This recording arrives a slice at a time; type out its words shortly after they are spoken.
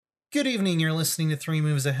Good evening. You're listening to Three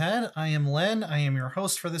Moves Ahead. I am Len. I am your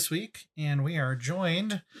host for this week, and we are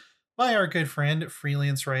joined by our good friend,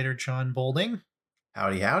 freelance writer John Bolding.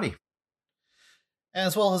 Howdy, howdy.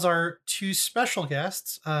 As well as our two special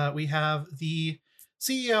guests. We have the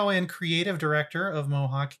CEO and creative director of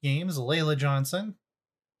Mohawk Games, Leyla Johnson.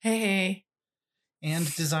 Hey.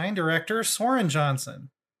 And design director, Soren Johnson.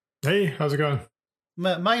 Hey, how's it going?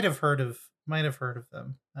 Might have heard of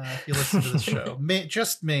them if you listen to this show.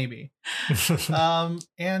 Just maybe.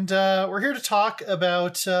 And we're here to talk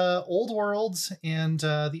about Old Worlds and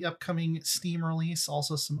the upcoming Steam release,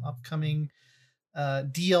 also some upcoming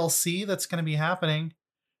DLC that's going to be happening.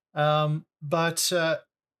 But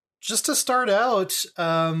just to start out,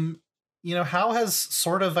 how has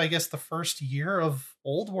sort of, I guess, the first year of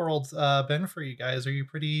Old World been for you guys? Are you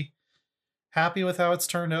pretty happy with how it's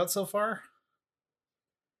turned out so far?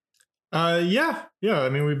 Yeah. I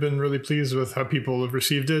mean, we've been really pleased with how people have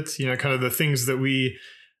received it. You know, kind of the things that we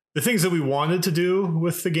wanted to do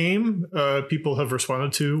with the game, people have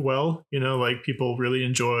responded to well. You know, like people really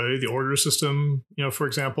enjoy the order system. You know, for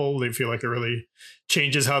example, they feel like it really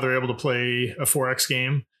changes how they're able to play a 4X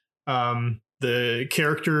game. The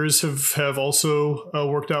characters have also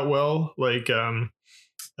worked out well. Like,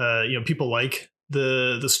 people like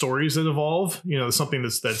the stories that evolve. You know, something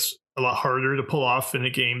that's a lot harder to pull off in a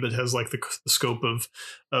game that has like the scope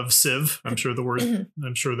of Civ. I'm sure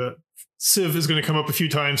that Civ is going to come up a few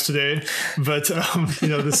times today, but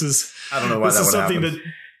this is I don't know why this that is would something happen.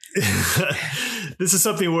 that this is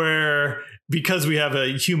something where, because we have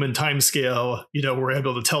a human time scale, we're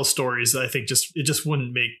able to tell stories that I think it just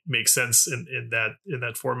wouldn't make sense in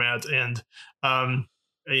that format. And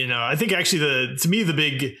I think actually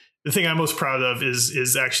the thing I'm most proud of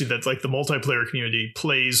is actually that like the multiplayer community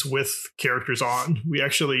plays with characters on. We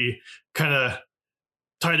actually kind of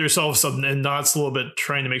tied ourselves up in knots a little bit,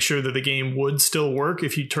 trying to make sure that the game would still work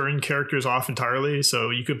if you turn characters off entirely.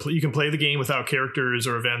 So you can play the game without characters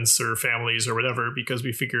or events or families or whatever, because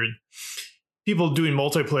we figured people doing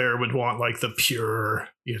multiplayer would want like the pure,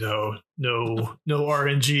 no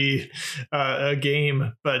RNG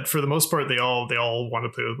game. But for the most part, they all want to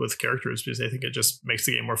play with characters because they think it just makes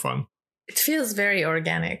the game more fun. It feels very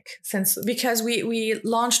organic because we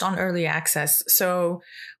launched on early access, so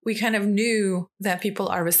we kind of knew that people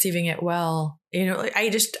are receiving it well. I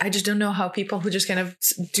just don't know how people who just kind of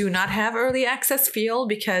do not have early access feel,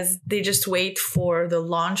 because they just wait for the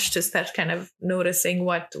launch to start kind of noticing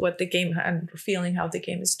what the game and feeling how the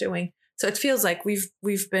game is doing. So it feels like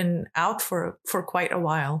we've been out for quite a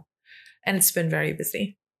while, and it's been very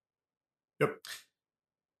busy. Yep.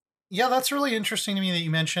 Yeah, that's really interesting to me that you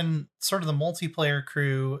mentioned sort of the multiplayer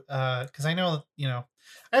crew, because I know, I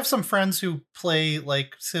have some friends who play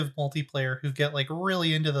like Civ multiplayer who get like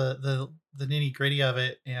really into the nitty gritty of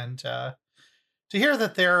it, and to hear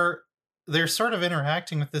that they're sort of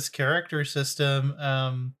interacting with this character system.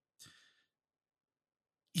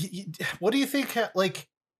 What do you think?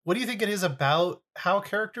 What do you think it is about how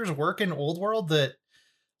characters work in Old World that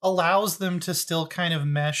allows them to still kind of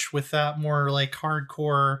mesh with that more like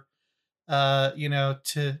hardcore?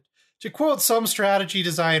 To quote some strategy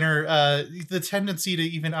designer, the tendency to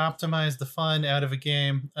even optimize the fun out of a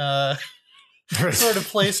game, sort of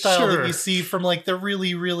play style that you see from like the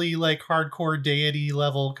really, really like hardcore deity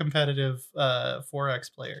level competitive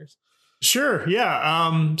 4X players. Sure. Yeah.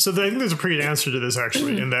 So I think there's a pretty good answer to this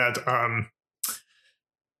actually, in that,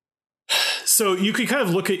 so you could kind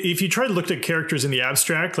of if you try to look at characters in the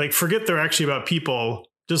abstract, like forget they're actually about people.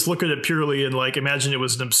 Just look at it purely and like imagine it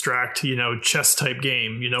was an abstract, chess type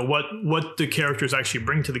game. What the characters actually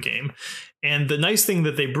bring to the game. And the nice thing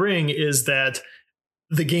that they bring is that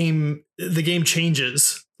the game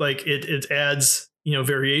changes. Like it adds,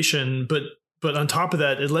 variation, but on top of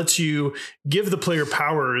that, it lets you give the player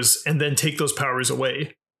powers and then take those powers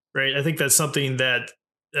away. Right. I think that's something that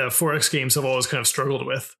 4X games have always kind of struggled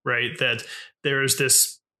with. Right. That there's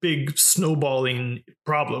this big snowballing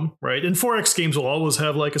problem, right? And 4X games will always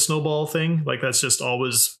have like a snowball thing. Like that's just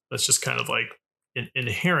kind of like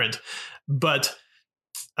inherent. But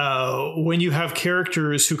when you have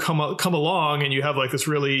characters who come along and you have like this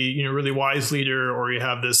really, really wise leader, or you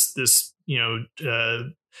have this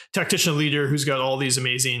tactician leader who's got all these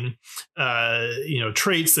amazing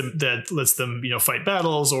traits that lets them fight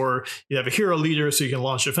battles, or you have a hero leader so you can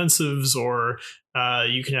launch offensives, or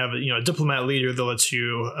you can have a diplomat leader that lets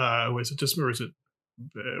you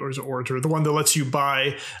or is it Orator, the one that lets you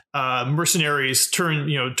buy mercenaries,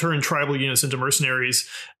 turn tribal units into mercenaries.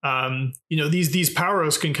 These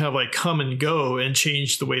powers can kind of like come and go and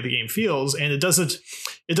change the way the game feels, and it doesn't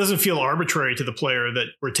feel arbitrary to the player that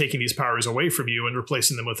we're taking these powers away from you and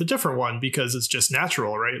replacing them with a different one, because it's just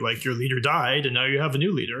natural, right? Like your leader died and now you have a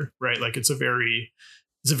new leader, right? Like it's a very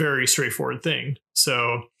straightforward thing.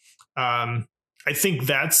 So I think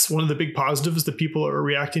that's one of the big positives that people are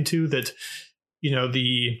reacting to, that,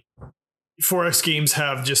 the 4X games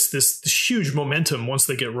have just this huge momentum once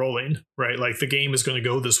they get rolling, right? Like the game is going to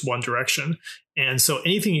go this one direction. And so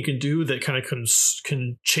anything you can do that kind of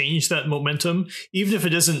can change that momentum, even if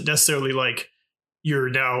it isn't necessarily like you're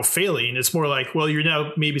now failing, it's more like, well, you're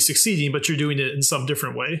now maybe succeeding, but you're doing it in some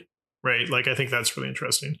different way, right? Like, I think that's really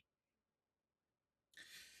interesting.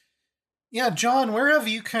 Yeah, John, where have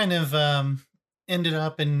you kind of ended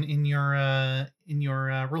up in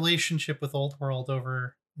your relationship with Old World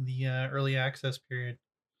over the early access period?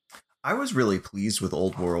 I was really pleased with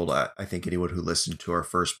Old World. I think anyone who listened to our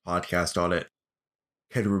first podcast on it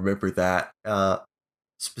can remember that.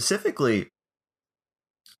 Specifically,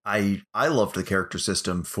 I loved the character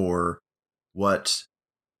system for what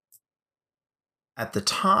at the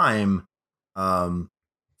time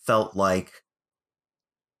felt like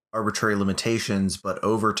arbitrary limitations, but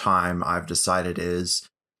over time I've decided is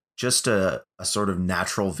just a sort of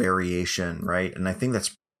natural variation, right? And I think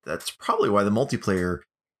that's probably why the multiplayer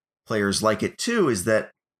players like it too, is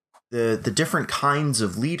that the different kinds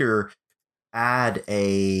of leader add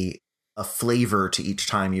a flavor to each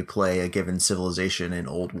time you play a given civilization in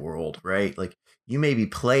Old World, right? Like you may be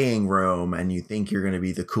playing Rome and you think you're going to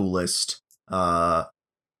be the coolest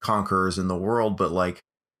conquerors in the world, but like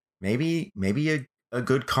maybe a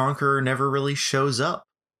good conqueror never really shows up,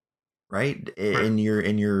 right? In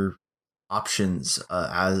your options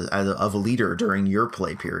as of a leader during your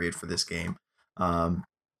play period for this game,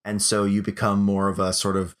 and so you become more of a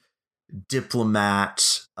sort of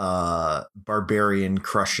diplomat, barbarian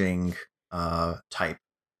crushing type.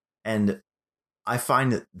 And I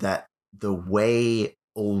find that the way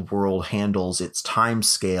Old World handles its time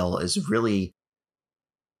scale is really,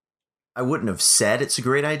 I wouldn't have said it's a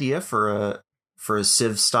great idea for a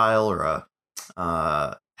Civ style or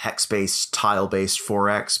a hex-based, tile-based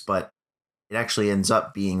 4X, but it actually ends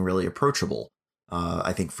up being really approachable,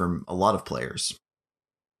 I think, for a lot of players.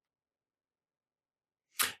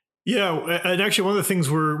 Yeah, and actually, one of the things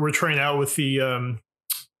we're trying out with the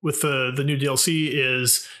new DLC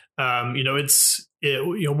is,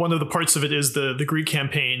 one of the parts of it is the Greek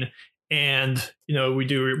campaign, and we're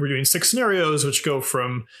doing 6 scenarios which go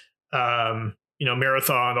from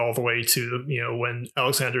Marathon all the way to when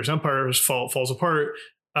Alexander's empire falls apart.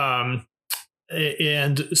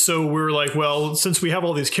 And so we're like, well, since we have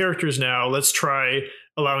all these characters now, let's try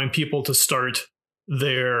allowing people to start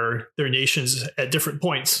their nations at different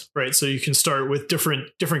points, right? So you can start with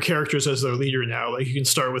different characters as their leader now. Like you can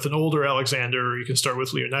start with an older Alexander, or you can start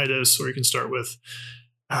with Leonidas, or you can start with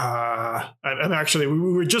I'm actually, we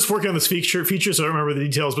were just working on this feature, so I don't remember the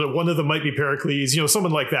details, but one of them might be Pericles,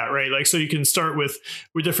 someone like that, right? Like, so you can start with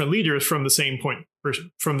different leaders from the same point,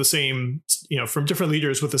 from different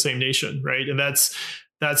leaders with the same nation, right? And that's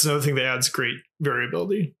another thing that adds great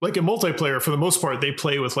variability. Like in multiplayer, for the most part, they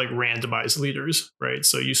play with like randomized leaders, right?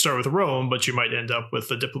 So you start with Rome, but you might end up with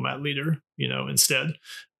a diplomat leader, instead.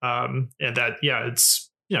 And that,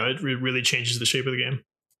 it really changes the shape of the game.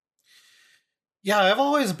 Yeah, I've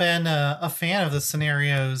always been a fan of the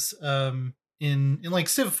scenarios. In like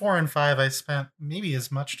Civ 4 and 5, I spent maybe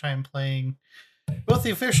as much time playing both the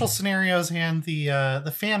official scenarios and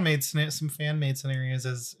the fan-made some fan-made scenarios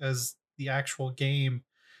as the actual game.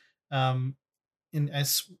 I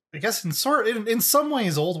guess in some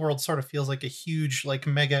ways, Old World sort of feels like a huge, like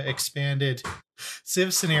mega expanded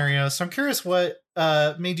Civ scenario. So I'm curious what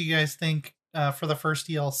made you guys think for the first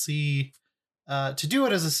DLC to do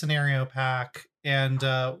it as a scenario pack. And,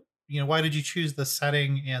 why did you choose the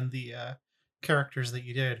setting and the characters that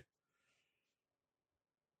you did?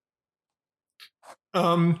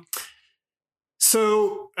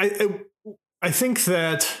 So I think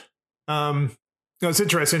that it's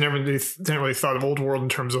interesting. I never really thought of Old World in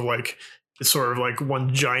terms of like it's sort of like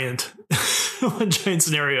one giant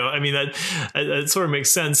scenario. I mean, that sort of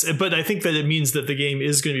makes sense, but I think that it means that the game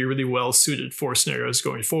is going to be really well suited for scenarios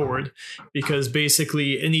going forward, because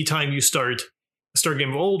basically anytime you start a game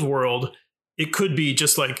of Old World, it could be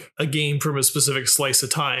just like a game from a specific slice of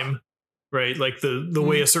time, right? Like the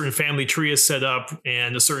way a certain family tree is set up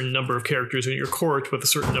and a certain number of characters in your court with a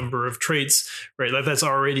certain number of traits, right? Like that's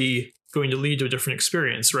already going to lead to a different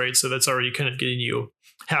experience, right? So that's already kind of getting you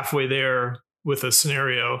halfway there with a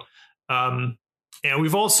scenario. And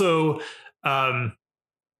we've also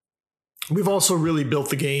really built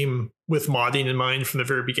the game with modding in mind from the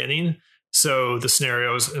very beginning. So the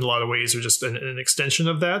scenarios in a lot of ways are just an extension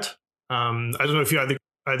of that. I don't know if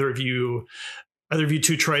either of you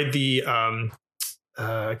two tried the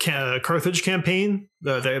Carthage campaign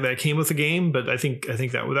that came with the game, but I think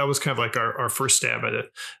that was kind of like our first stab at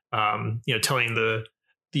it. Telling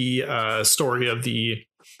the story of the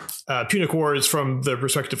Punic Wars from the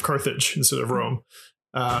perspective of Carthage instead of Rome.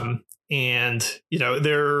 And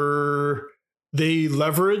they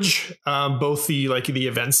leverage both the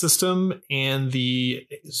event system and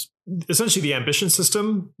essentially the ambition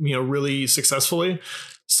system, really successfully,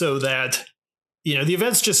 so that the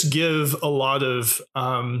events just give a lot of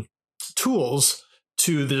tools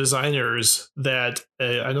to the designers that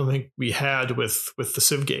I don't think we had with the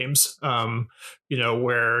Civ games,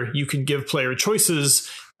 where you can give player choices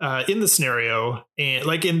in the scenario, and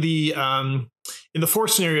like in the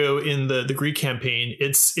fourth scenario in the Greek campaign,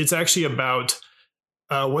 it's actually about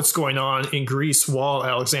what's going on in Greece while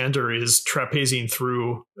Alexander is trapezing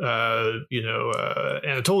through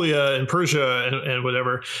Anatolia and Persia and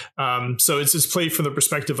whatever. So it's played from the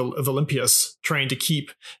perspective of Olympias trying to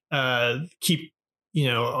keep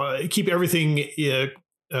everything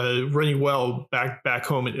running well back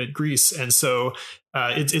home at Greece, and so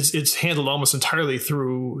it's handled almost entirely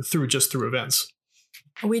through events.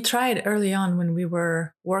 We tried early on when we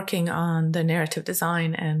were working on the narrative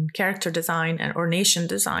design and character design or nation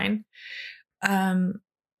design.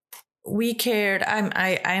 We cared.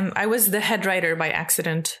 I was the head writer by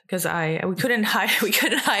accident because we couldn't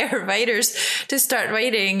hire writers to start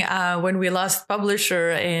writing when we lost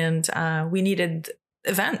publisher, and we needed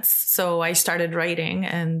events. So I started writing,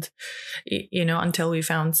 and until we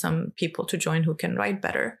found some people to join who can write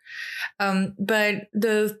better. But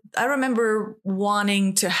I remember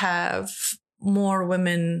wanting to have more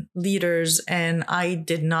women leaders, and I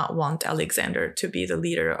did not want Alexander to be the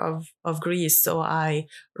leader of Greece. So I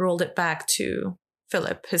rolled it back to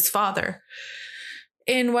Philip, his father.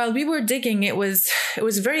 And while we were digging, it was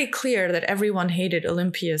very clear that everyone hated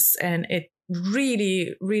Olympias, and it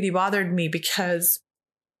really, really bothered me because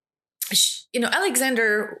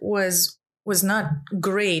Alexander was not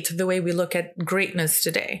great the way we look at greatness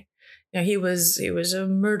today. He was a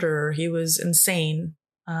murderer. He was insane.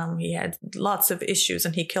 He had lots of issues,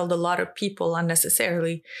 and he killed a lot of people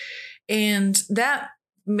unnecessarily. And that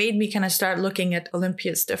made me kind of start looking at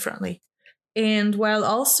Olympias differently. And while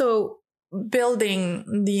also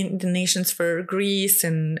building the nations for Greece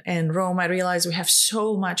and Rome, I realized we have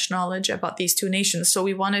so much knowledge about these two nations. So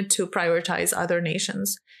we wanted to prioritize other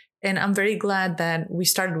nations. And I'm very glad that we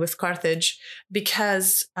started with Carthage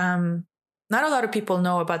because not a lot of people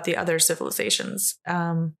know about the other civilizations.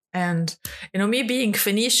 And me being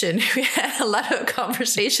Phoenician, we had a lot of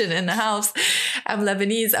conversation in the house. I'm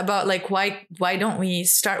Lebanese about why don't we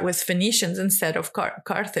start with Phoenicians instead of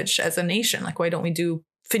Carthage as a nation? Why don't we do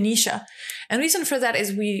Phoenicia? And the reason for that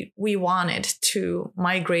is we wanted to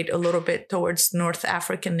migrate a little bit towards North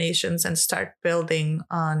African nations and start building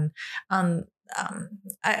on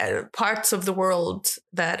parts of the world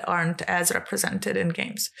that aren't as represented in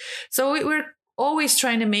games. So we're always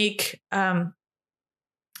trying to make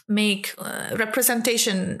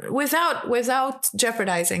representation without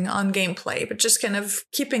jeopardizing on gameplay, but just kind of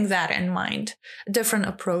keeping that in mind, a different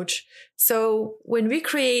approach. So when we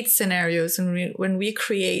create scenarios and when we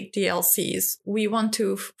create DLCs, we want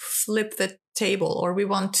to flip the table, or we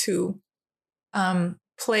want to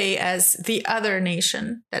play as the other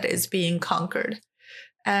nation that is being conquered.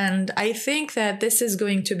 And I think that this is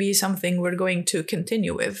going to be something we're going to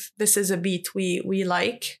continue with. This is a beat we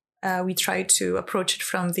like. We try to approach it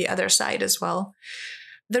from the other side as well.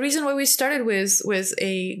 The reason why we started with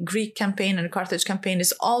a Greek campaign and a Carthage campaign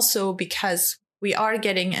is also because we are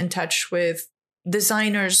getting in touch with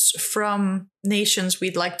designers from nations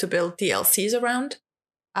we'd like to build DLCs around.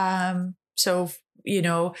 So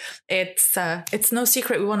it's no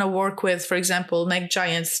secret we want to work with, for example, Meg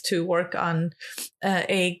Giants to work on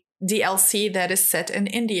a DLC that is set in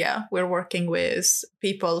India. We're working with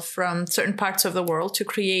people from certain parts of the world to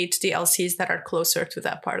create DLCs that are closer to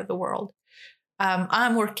that part of the world.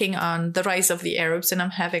 I'm working on the rise of the Arabs, and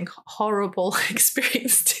I'm having horrible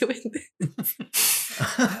experience doing this.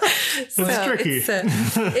 So it's tricky.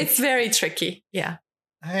 It's very tricky. Yeah.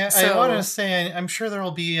 I want to say I'm sure there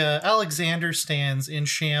will be Alexander stands in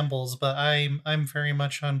shambles, but I'm very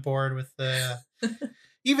much on board with the.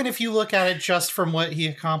 Even if you look at it just from what he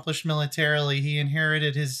accomplished militarily, he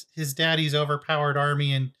inherited his daddy's overpowered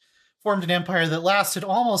army and formed an empire that lasted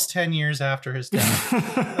almost 10 years after his death.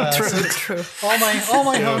 That's True. All my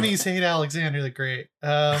homies hate Alexander the Great.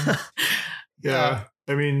 Yeah.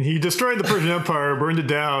 I mean, he destroyed the Persian Empire, burned it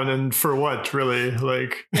down, and for what, really?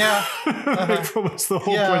 Like, like, what's the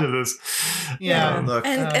whole point of this? Yeah. Look,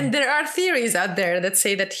 And there are theories out there that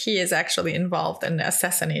say that he is actually involved in the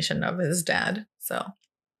assassination of his dad. So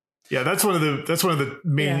yeah, that's one of the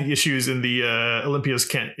main issues in the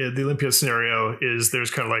Olympias scenario is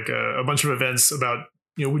there's kind of like a bunch of events about,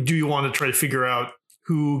 do you want to try to figure out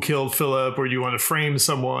who killed Philip, or do you want to frame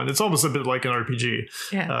someone? It's almost a bit like an RPG.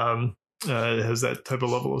 yeah. It has that type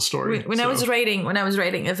of level of story. When I was writing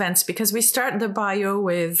events, because we start the bio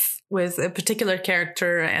with a particular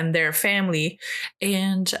character and their family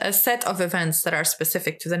and a set of events that are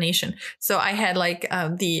specific to the nation. So I had like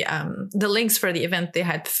the links for the event. They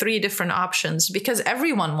had 3 different options because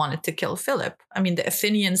everyone wanted to kill Philip. I mean, the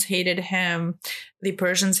Athenians hated him. The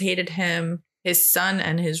Persians hated him. His son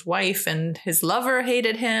and his wife and his lover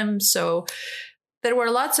hated him. So there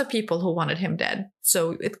were lots of people who wanted him dead.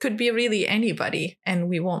 So it could be really anybody, and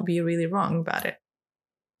we won't be really wrong about it.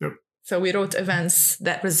 Yep. So we wrote events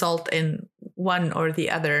that result in one or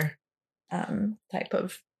the other type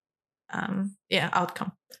of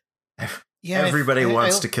outcome. Yeah, everybody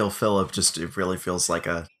wants to kill Philip. Just it really feels like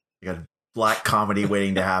a black comedy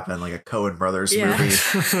waiting to happen, like a Coen Brothers movie.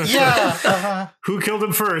 Yeah. Who killed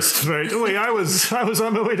him first? Right? Oh, wait, I was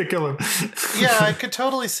on my way to kill him. Yeah, I could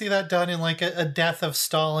totally see that done in like a Death of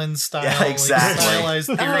Stalin style, Yeah, exactly. Like,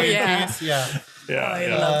 stylized period piece. Yeah.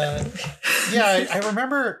 Love that. I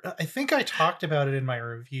remember. I think I talked about it in my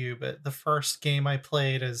review, but the first game I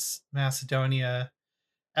played as Macedonia,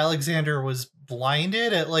 Alexander was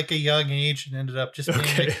blinded at like a young age and ended up just being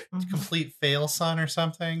like a complete fail son or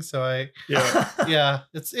something. So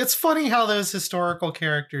it's funny how those historical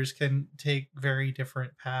characters can take very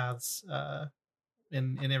different paths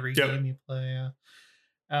in every game you play.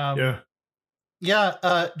 John,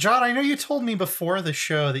 I know you told me before the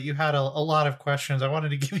show that you had a lot of questions. I wanted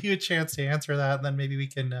to give you a chance to answer that, and then maybe we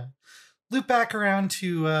can loop back around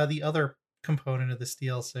to the other component of this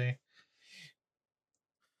DLC.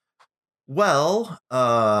 Well,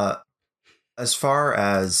 as far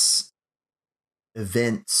as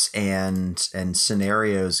events and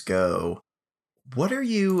scenarios go, what are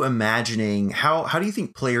you imagining? How do you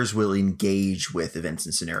think players will engage with events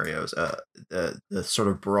and scenarios? The sort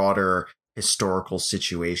of broader historical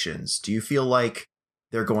situations. Do you feel like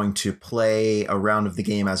they're going to play a round of the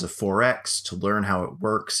game as a 4X to learn how it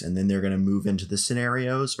works, and then they're going to move into the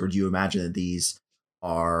scenarios? Or do you imagine that these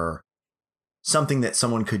are something that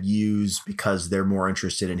someone could use because they're more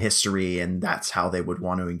interested in history and that's how they would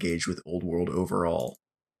want to engage with Old World overall?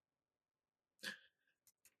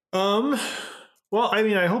 Well, I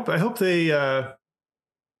mean, I hope they, I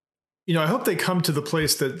hope they come to the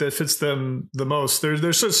place that fits them the most.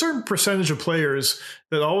 There's a certain percentage of players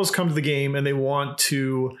that always come to the game and they want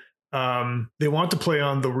to play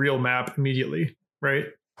on the real map immediately, right?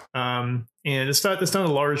 And it's not a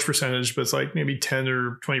large percentage, but it's like maybe 10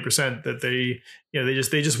 or 20% that they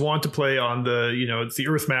just want to play on the, it's the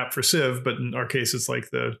Earth map for Civ, but in our case, it's like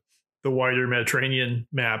the wider Mediterranean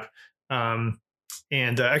map. And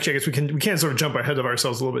actually, I guess we can sort of jump ahead of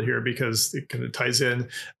ourselves a little bit here because it kind of ties in.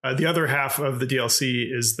 The other half of the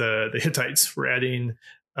DLC is the Hittites. We're adding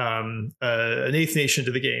an 8th nation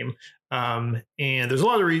to the game. And there's a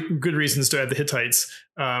lot of good reasons to add the Hittites.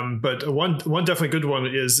 But one definitely good one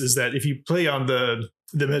is that if you play on the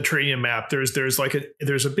Mediterranean map, there's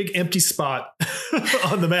a big empty spot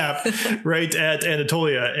on the map right at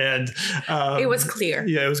Anatolia, and it was clear.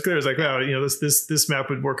 Yeah, it was clear. It was like, wow, this map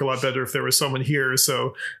would work a lot better if there was someone here.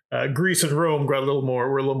 So Greece and Rome were a little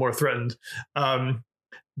more threatened.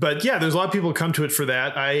 But yeah, there's a lot of people who come to it for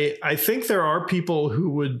that. I think there are people who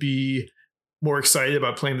would be more excited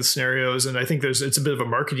about playing the scenarios, and I think it's a bit of a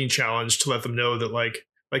marketing challenge to let them know that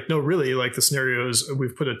no, really, like the scenarios,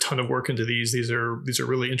 we've put a ton of work into these. These are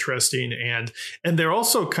really interesting, and they're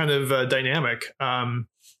also kind of dynamic.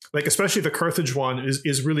 Like especially the Carthage one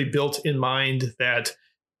is really built in mind that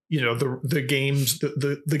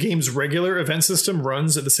the game's regular event system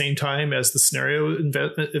runs at the same time as the scenario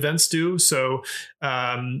events do. So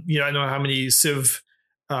I don't know how many Civ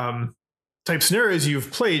type scenarios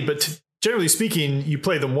you've played, but generally speaking, you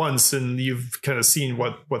play them once and you've kind of seen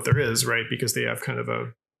what there is, right? Because they have kind of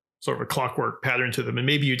a sort of a clockwork pattern to them, and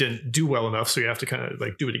maybe you didn't do well enough, so you have to kind of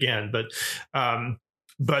like do it again.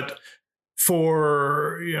 But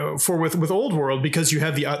with Old World, because you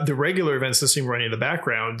have the regular event system running in the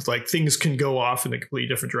background, like things can go off in a completely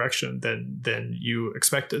different direction than you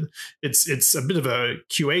expected. It's a bit of a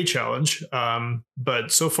QA challenge,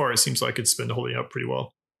 but so far it seems like it's been holding up pretty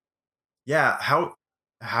well. Yeah. How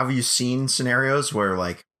have you seen scenarios where,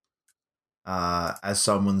 like, as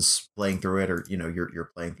someone's playing through it, or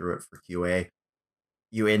you're playing through it for QA,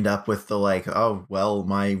 you end up with the, like, oh well,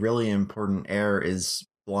 my really important heir is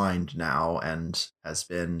blind now and has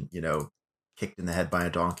been kicked in the head by a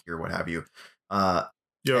donkey or what have you,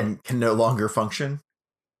 and can no longer function?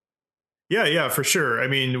 Yeah, for sure. I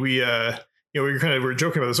mean, we were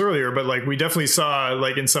joking about this earlier, but like we definitely saw,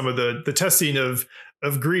 like, in some of the testing of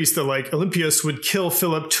Greece, that like Olympias would kill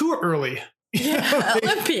Philip too early. Yeah,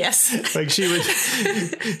 Olympias. Like she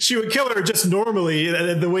would kill her just normally,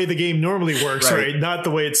 the way the game normally works, right? Not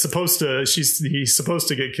the way it's supposed to. He's supposed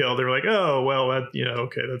to get killed. They were like, oh well, that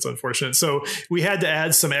okay, that's unfortunate. So we had to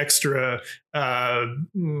add some extra,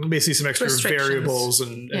 basically some extra variables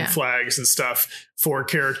and flags and stuff for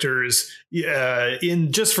characters.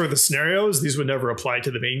 In just for the scenarios, these would never apply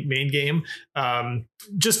to the main game.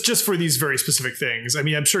 Just for these very specific things. I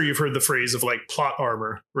mean, I'm sure you've heard the phrase of like plot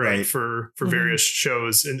armor, right? For various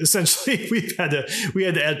shows, and essentially we had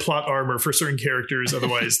to add plot armor for certain characters.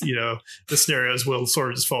 Otherwise, the scenarios will sort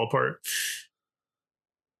of just fall apart.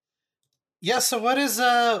 Yeah. So what is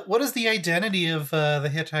the identity of the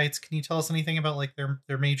Hittites? Can you tell us anything about like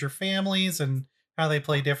their major families and how they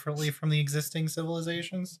play differently from the existing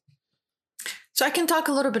civilizations? So I can talk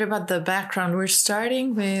a little bit about the background. We're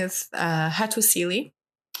starting with Hattusili.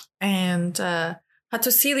 And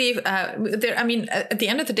Hattusili, at the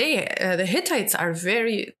end of the day, the Hittites are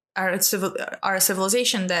a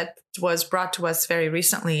civilization that was brought to us very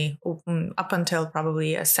recently, up until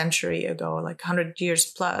probably a century ago, like 100 years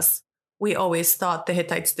plus. We always thought the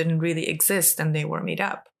Hittites didn't really exist and they were made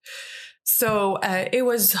up. So it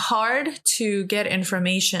was hard to get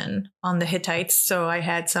information on the Hittites. So I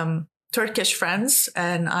had some Turkish friends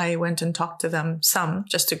and I went and talked to them some,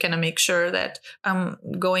 just to kind of make sure that I'm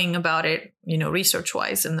going about it, research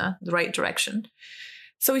wise in the right direction.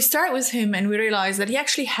 So we start with him and we realize that he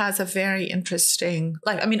actually has a very interesting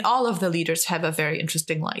life. I mean, all of the leaders have a very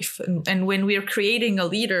interesting life. And when we're creating a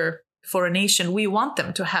leader for a nation, we want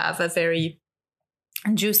them to have a very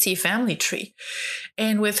juicy family tree.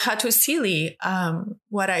 And with Hattusili,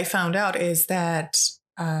 what I found out is that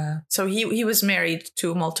so he was married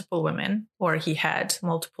to multiple women, or he had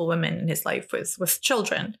multiple women in his life with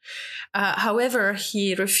children. However,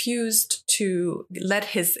 he refused to let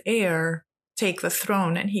his heir take the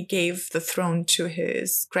throne, and he gave the throne to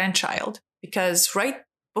his grandchild, because right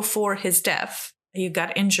before his death, he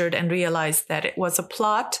got injured and realized that it was a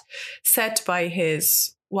plot set by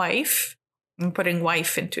his wife, I'm putting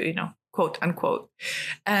wife into, quote unquote,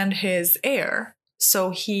 and his heir.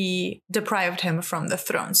 So he deprived him from the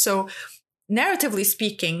throne. So narratively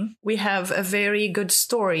speaking, we have a very good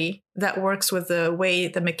story that works with the way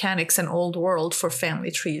the mechanics in Old World for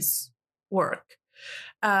family trees work.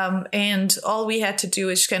 And all we had to do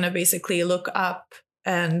is kind of basically look up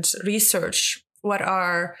and research what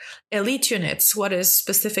are elite units, what is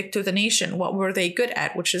specific to the nation, what were they good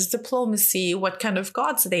at, which is diplomacy, what kind of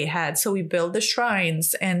gods they had. So we build the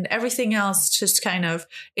shrines and everything else, just kind of,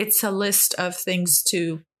 it's a list of things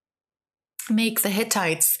to make the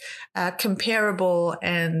Hittites comparable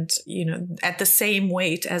and, at the same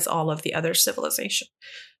weight as all of the other civilization.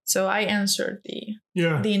 So I answered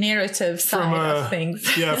the narrative side of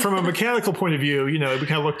things. Yeah, from a mechanical point of view, we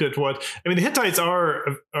kind of looked at the Hittites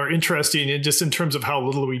are interesting just in terms of how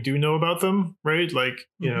little we do know about them, right? Like,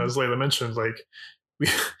 as Leyla mentioned, like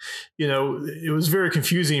it was very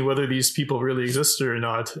confusing whether these people really existed or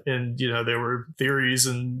not. And, there were theories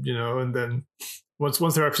and then once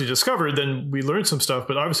they're actually discovered, then we learned some stuff.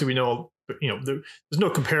 But obviously we know, there's no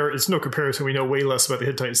comparison. We know way less about the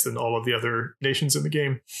Hittites than all of the other nations in the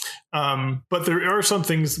game. But there are some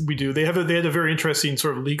things we do. They had a very interesting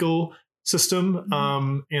sort of legal system.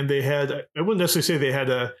 And they had, I wouldn't necessarily say they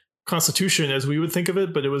had a constitution as we would think of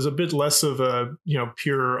it, but it was a bit less of a,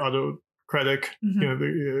 pure autocratic,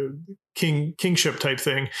 the kingship type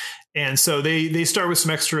thing. And so they start with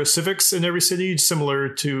some extra civics in every city, similar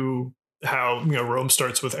to how Rome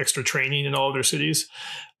starts with extra training in all of their cities.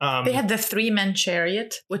 They had the 3-man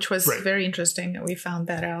chariot, which was very interesting. We found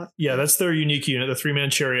that out. Yeah, that's their unique unit, the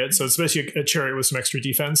 3-man chariot. So it's basically a chariot with some extra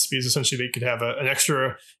defense, because essentially they could have an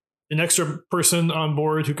extra person on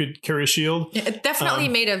board who could carry a shield. It definitely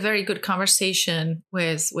made a very good conversation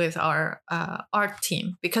with our art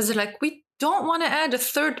team, because they're like, we don't want to add a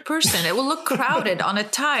third person. It will look crowded on a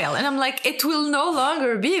tile. And I'm like, it will no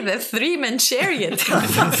longer be the 3-man chariot.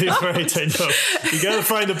 Right, I know. You got to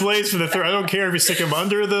find a place for the third. I don't care if you stick him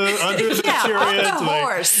under the chariot, on the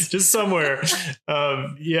horse, just somewhere.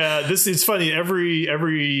 It's funny.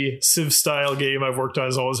 Every Civ style game I've worked on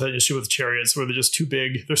has always had an issue with chariots where they're just too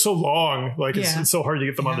big. They're so long, like it's so hard to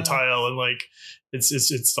get them on the tile, and like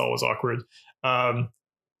it's always awkward.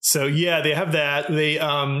 So yeah, they have that.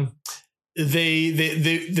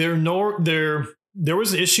 There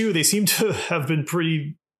was an issue. They seem to have been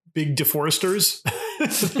pretty big deforesters.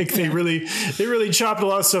 Like they really chopped a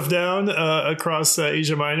lot of stuff down across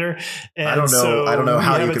Asia Minor. And I don't know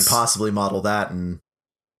how you could possibly model that in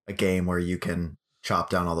a game where you can chop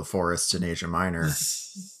down all the forests in Asia Minor.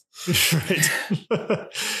 Right.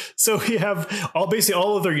 So we have basically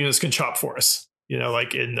all of their units can chop forests.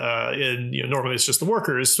 Like in normally it's just the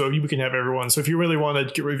workers, so you can have everyone. So if you really want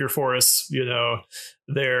to get rid of your forests, they're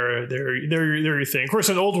your thing. Of course,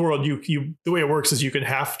 in Old World, you the way it works is you can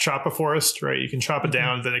half chop a forest, right? You can chop it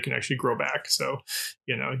down, then it can actually grow back. So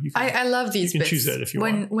I love these bits. Choose that if you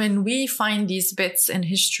want. When we find these bits in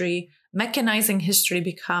history, mechanizing history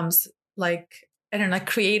becomes like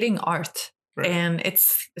creating art. Right. And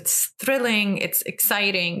it's thrilling, it's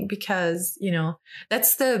exciting because,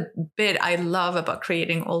 that's the bit I love about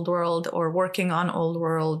creating Old World or working on Old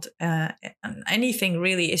World. Anything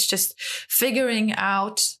really, it's just figuring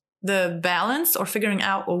out the balance or figuring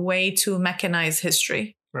out a way to mechanize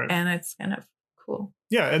history. Right. And it's kind of cool.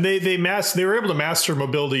 Yeah. And they were able to master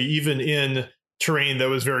mobility even in terrain that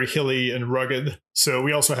was very hilly and rugged. So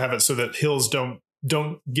we also have it so that hills don't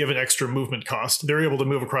give an extra movement cost. They're able to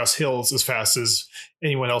move across hills as fast as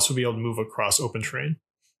anyone else would be able to move across open terrain.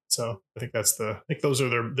 So I think those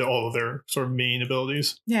are all of their sort of main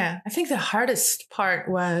abilities. Yeah. I think the hardest part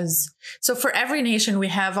was, so for every nation we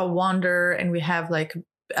have a wanderer and we have like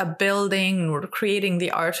a building or creating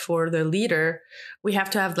the art for the leader. We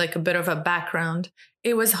have to have like a bit of a background.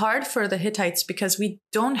 It was hard for the Hittites because we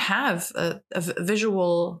don't have a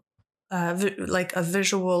visual like a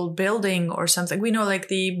visual building or something. We know like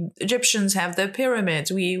the Egyptians have the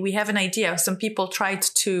pyramids. We have an idea. Some people tried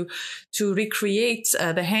to recreate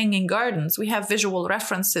the Hanging Gardens. We have visual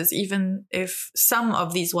references, even if some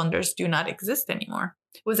of these wonders do not exist anymore.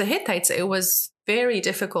 With the Hittites, it was very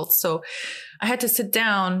difficult. So I had to sit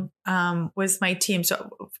down with my team. So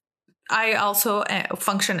I also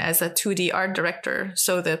function as a 2D art director.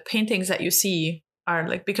 So the paintings that you see are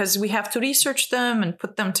like, because we have to research them and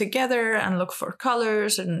put them together and look for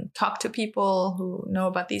colors and talk to people who know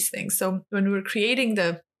about these things. So when we were creating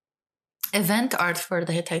the event art for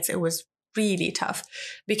the Hittites, it was really tough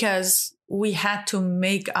because we had to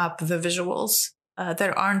make up the visuals.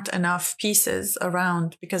 There aren't enough pieces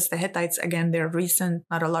around because the Hittites, again, they're recent.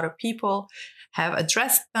 Not a lot of people have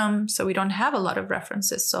addressed them. So we don't have a lot of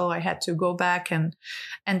references. So I had to go back and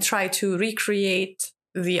try to recreate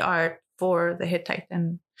the art for the Hittite.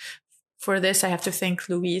 And for this, I have to thank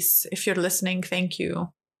Luis. If you're listening, thank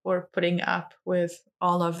you for putting up with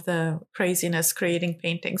all of the craziness, creating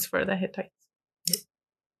paintings for the Hittites.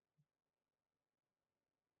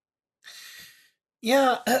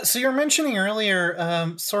 Yeah. So you're mentioning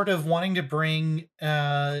earlier, sort of wanting to bring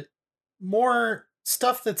more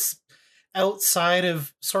stuff that's outside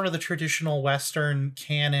of sort of the traditional Western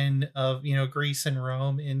canon of, Greece and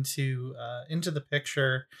Rome into the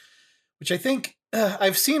picture, which I think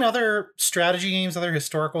I've seen other strategy games, other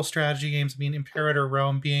historical strategy games. I mean, Imperator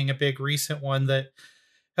Rome being a big recent one that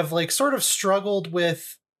have like sort of struggled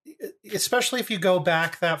with, especially if you go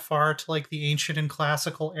back that far to like the ancient and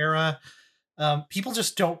classical era. People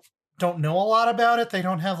just don't know a lot about it. They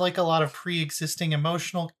don't have like a lot of pre-existing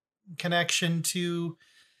emotional connection to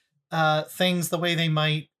things the way they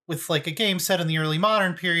might with like a game set in the early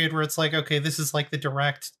modern period where it's like, okay, this is like the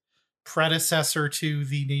direct predecessor to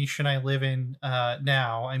the nation I live in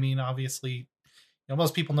now. I mean, obviously,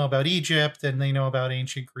 most people know about Egypt and they know about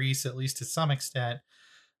ancient Greece, at least to some extent.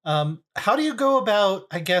 How do you go about,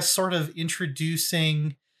 I guess, sort of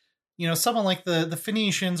introducing, someone like the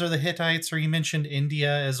Phoenicians or the Hittites, or you mentioned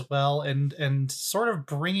India as well, and sort of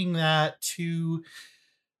bringing that to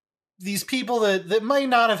these people that might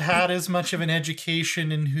not have had as much of an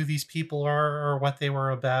education in who these people are or what they were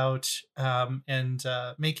about, and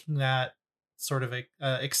making that sort of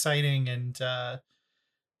exciting and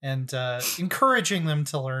encouraging them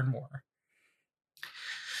to learn more.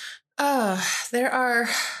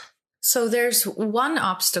 There's one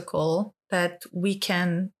obstacle that we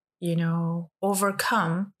can,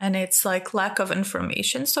 overcome, and it's like lack of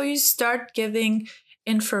information. So you start giving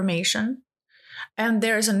information. And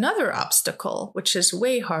there's another obstacle, which is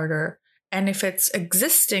way harder, and if it's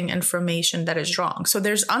existing information that is wrong. So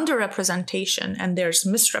there's underrepresentation and there's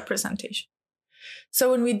misrepresentation.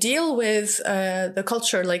 So when we deal with the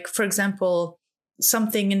culture, like, for example,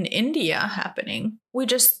 something in India happening, we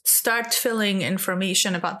just start filling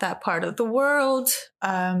information about that part of the world,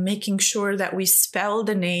 making sure that we spell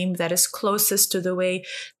the name that is closest to the way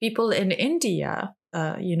people in India,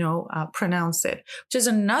 pronounce it, which is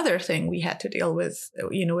another thing we had to deal with,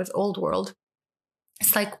 with Old World.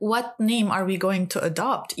 It's like, what name are we going to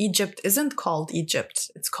adopt? Egypt isn't called Egypt.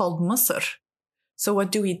 It's called Misr. So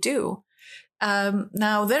what do we do?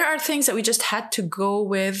 Now, there are things that we just had to go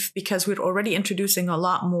with because we're already introducing a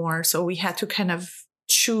lot more. So we had to kind of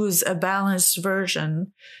choose a balanced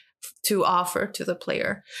version to offer to the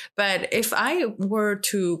player. But if I were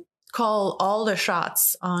to call all the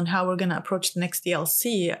shots on how we're going to approach the next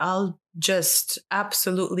DLC, I'll just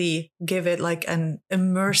absolutely give it like an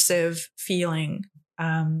immersive feeling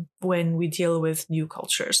when we deal with new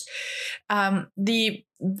cultures. The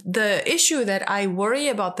issue that I worry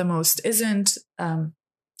about the most isn't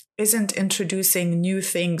introducing new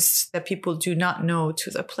things that people do not know to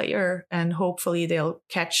the player, and hopefully they'll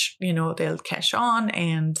catch on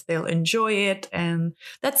and they'll enjoy it. And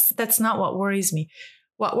that's not what worries me.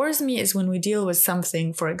 What worries me is when we deal with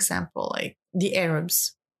something, for example, like the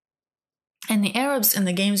Arabs. And the Arabs in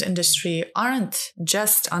the games industry aren't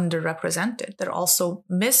just underrepresented, they're also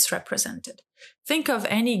misrepresented. Think of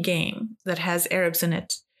any game that has Arabs in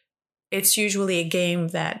it. It's usually a game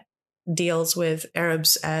that deals with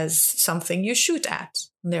Arabs as something you shoot at.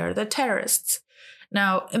 They're the terrorists.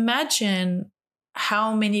 Now, imagine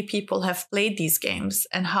how many people have played these games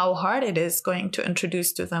and how hard it is going to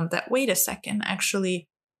introduce to them that, wait a second, actually,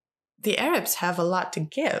 the Arabs have a lot to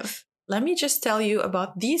give. Let me just tell you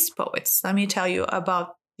about these poets. Let me tell you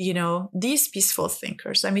about, these peaceful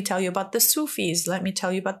thinkers. Let me tell you about the Sufis. Let me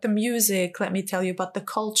tell you about the music. Let me tell you about the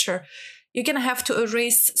culture. You're going to have to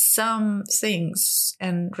erase some things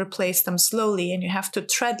and replace them slowly, and you have to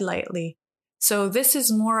tread lightly. So this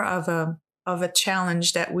is more of a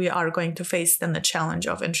challenge that we are going to face than the challenge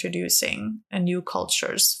of introducing new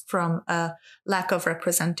cultures from a lack of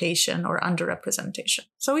representation or underrepresentation.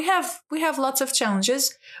 So we have lots of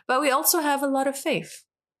challenges, but we also have a lot of faith.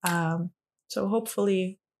 So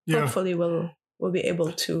hopefully we'll be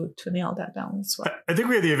able to nail that down as well. I think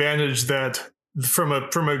we have the advantage that from a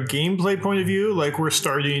gameplay point of view, like, we're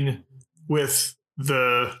starting with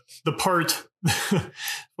the part,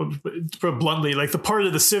 put bluntly, like the part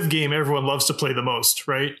of the Civ game everyone loves to play the most,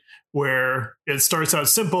 right? Where it starts out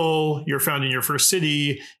simple, you're founding your first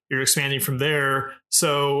city, you're expanding from there.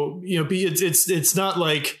 So, it's not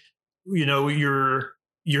like, you're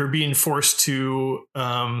being forced to,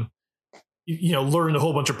 learn a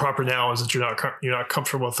whole bunch of proper nouns that you're not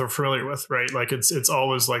comfortable with or familiar with, right? Like it's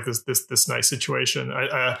always like this nice situation.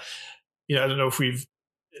 I don't know if we've,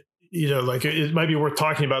 like, it might be worth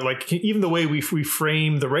talking about, like, even the way we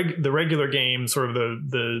frame the regular game, sort of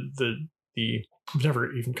the I've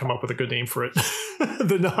never even come up with a good name for it.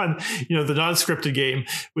 the non-scripted game,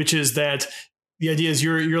 which is that the idea is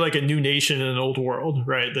you're like a new nation in an old world,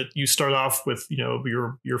 right? That you start off with,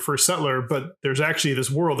 your first settler, but there's actually this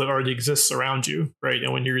world that already exists around you, right?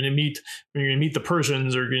 And when you're going to meet the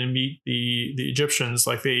Persians, or you're going to meet the Egyptians,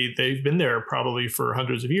 like they've been there probably for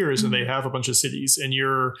hundreds of years, and they have a bunch of cities, and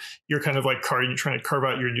you're kind of like trying to carve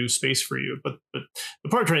out your new space for you. But the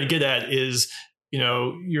part I'm trying to get at is,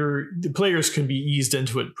 the players can be eased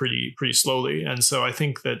into it pretty slowly, and so I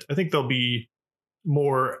think they'll be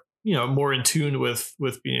more in tune with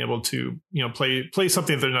being able to, play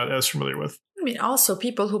something they're not as familiar with. I mean, also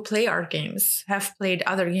people who play our games have played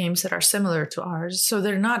other games that are similar to ours. So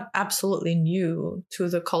they're not absolutely new to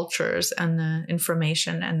the cultures and the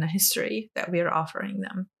information and the history that we are offering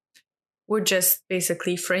them. We're just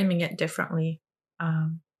basically framing it differently.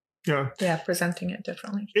 Presenting it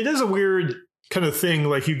differently. It is a weird kind of thing.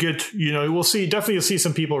 Like, you get, you'll see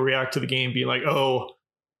some people react to the game being like, oh,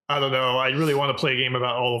 I don't know, I really want to play a game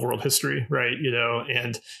about all of world history, right?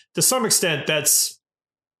 And to some extent that's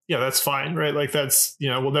fine, right? Like, that's, we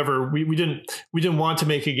didn't want to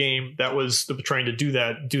make a game that was trying to do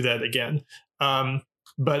that again.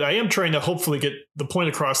 But I am trying to hopefully get the point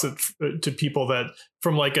across to people that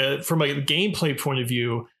from a gameplay point of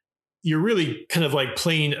view, you're really kind of like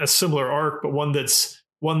playing a similar arc, but one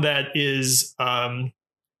that is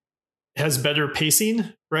has better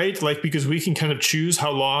pacing, right? Like, because we can kind of choose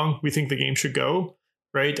how long we think the game should go,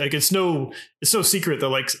 right? Like, it's no secret that,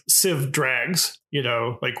 like, Civ drags,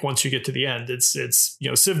 like, once you get to the end, it's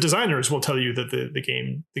Civ designers will tell you that the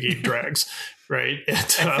game drags, right?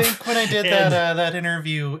 And, I think when I did that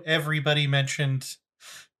interview, everybody mentioned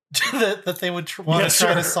that they would want to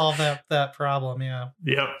try to solve that problem. Yeah.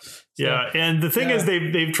 Yep. Yeah. And the thing is,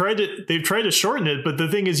 they've tried to shorten it, but the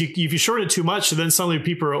thing is, if you shorten it too much, then suddenly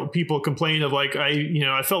people complain of like,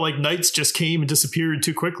 I felt like knights just came and disappeared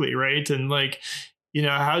too quickly, right? And like,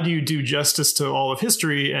 how do you do justice to all of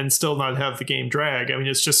history and still not have the game drag? I mean,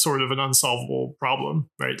 it's just sort of an unsolvable problem,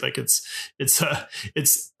 right? Like it's a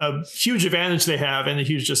huge advantage they have and a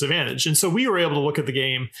huge disadvantage. And so we were able to look at the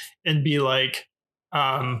game and be like,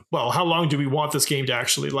 well, how long do we want this game to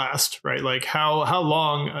actually last, right? Like how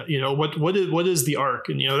long, what is the arc?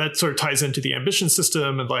 And, that sort of ties into the ambition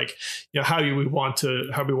system and like, how we want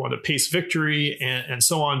to pace victory and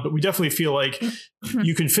so on. But we definitely feel like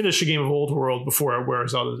you can finish a game of Old World before it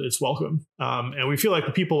wears out its welcome. And we feel like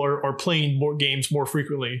the people are playing more games more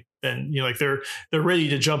frequently than, like they're ready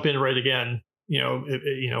to jump in right again,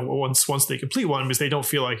 once they complete one, because they don't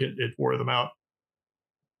feel like it wore them out.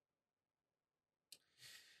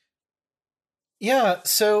 Yeah,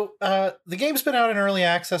 so the game's been out in early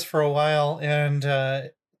access for a while, and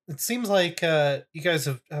it seems like you guys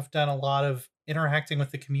have done a lot of interacting with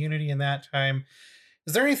the community in that time.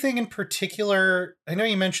 Is there anything in particular? I know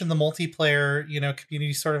you mentioned the multiplayer,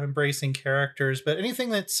 community sort of embracing characters, but anything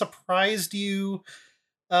that surprised you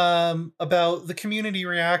about the community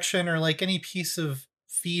reaction, or like any piece of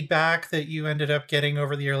feedback that you ended up getting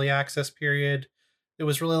over the early access period? It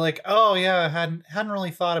was really like, oh yeah, I hadn't really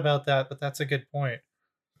thought about that, but that's a good point.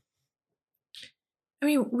 I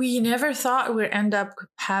mean, we never thought we'd end up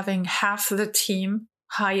having half the team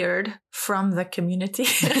hired from the community.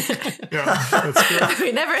 Yeah, that's true.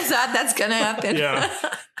 We never thought that's gonna happen.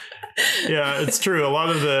 Yeah, it's true. A lot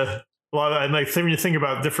of and like when you think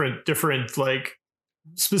about different like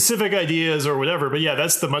specific ideas or whatever, but yeah,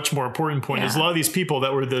 that's the much more important point. Is a lot of these people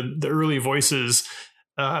that were the early voices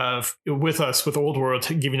with us with Old World,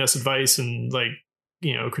 giving us advice and like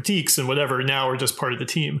critiques and whatever, now are just part of the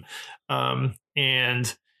team.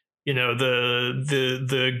 And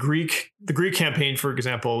the Greek campaign, for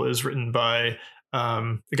example, is written by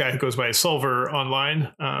the guy who goes by Silver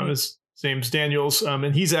online. His name's Daniels,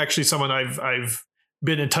 and he's actually someone I've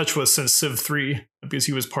been in touch with since Civ 3, because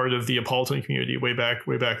he was part of the Apolitan community way back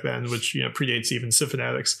then, which predates even Civ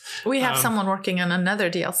Fanatics. We have someone working on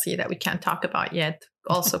another DLC that we can't talk about yet.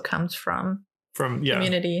 Also comes from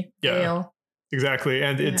community. Yeah, exactly.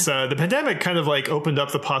 And it's the pandemic kind of like opened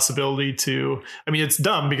up the possibility to. I mean, it's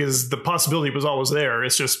dumb because the possibility was always there.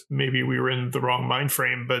 It's just maybe we were in the wrong mind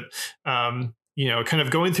frame. But kind of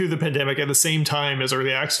going through the pandemic at the same time as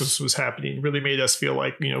early access was happening really made us feel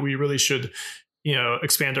like we really should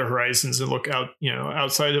expand our horizons and look out,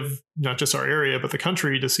 outside of not just our area, but the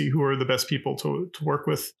country, to see who are the best people to work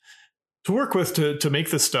with to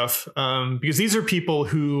make this stuff. Because these are people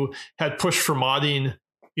who had pushed for modding,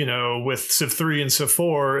 with Civ 3 and Civ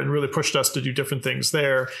 4 and really pushed us to do different things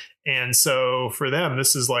there. And so for them,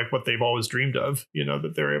 this is like what they've always dreamed of,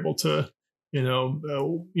 that they're able to,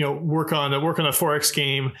 work on a 4X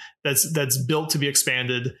game that's built to be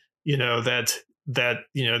expanded, that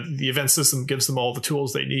the event system gives them all the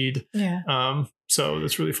tools they need. So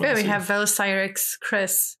that's really fun. Yeah, we have Velisyrix,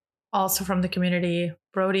 Chris, also from the community.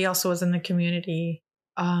 Brody also was in the community.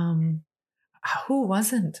 Who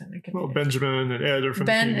wasn't in the community? Well, Benjamin and Ed are from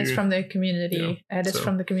the community. Ben is from the community. Ed is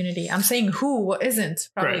from the community. I'm saying who isn't.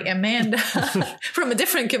 Probably Amanda from a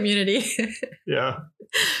different community. Yeah.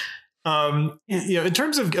 In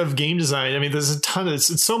terms of game design, I mean, there's a ton of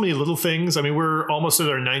it's so many little things. I mean, we're almost at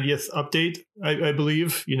our 90th update, I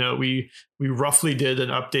believe. We roughly did an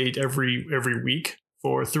update every week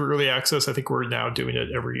through early access. I think we're now doing it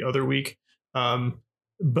every other week.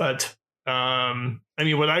 But I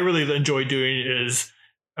mean, what I really enjoy doing is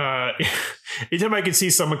anytime I can see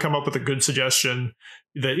someone come up with a good suggestion,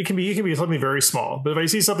 that it can be something very small, but if I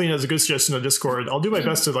see something as a good suggestion on Discord, I'll do my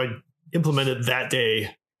best to like implement it that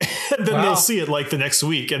day. And then they'll see it like the next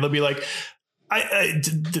week and they'll be like,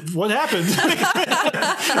 what happened?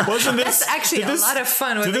 Wasn't this That's actually a lot of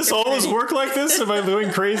fun? Did this always work like this? Am I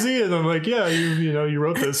going crazy? And I'm like, yeah, you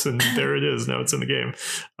wrote this and there it is. Now it's in the game.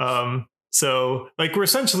 So like we're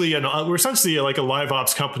essentially like a live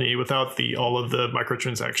ops company without all of the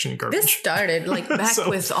microtransaction garbage. This started like back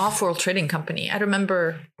with Off-World Trading Company. I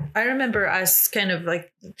remember us kind of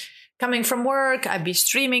like coming from work, I'd be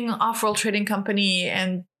streaming Off-World Trading Company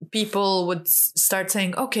and people would start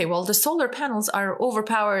saying, okay, well, the solar panels are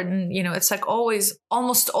overpowered. And, it's like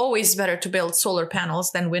almost always better to build solar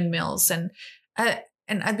panels than windmills. And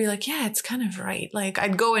I'd be like, yeah, it's kind of right. Like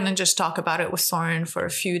I'd go in and just talk about it with Soren for a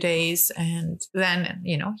few days. And then,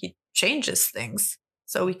 he changes things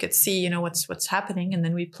so we could see, what's happening. And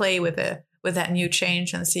then we play with with that new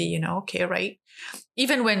change and see, okay, right.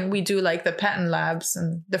 Even when we do like the patent labs,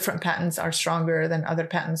 and different patents are stronger than other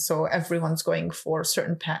patents. So everyone's going for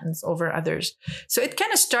certain patents over others. So it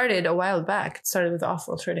kind of started a while back. It started with the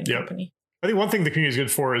Off-World Trading Company. I think one thing the community is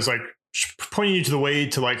good for is like pointing you to the way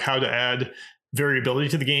to like how to add variability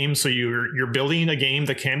to the game. So you're building a game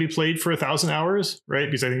that can be played for 1,000 hours, right?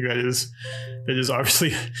 Because I think that is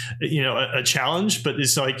obviously, a challenge, but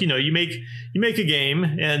it's like, you make a game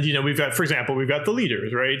and, we've got the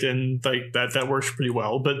leaders, right? And like that works pretty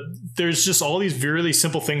well, but there's just all these really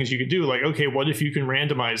simple things you can do. Like, okay, what if you can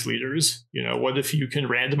randomize leaders? What if you can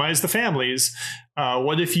randomize the families?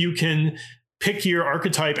 What if you can pick your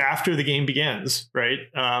archetype after the game begins, right?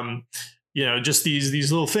 Just these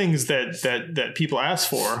little things that people ask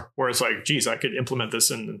for, where it's like, geez, I could implement this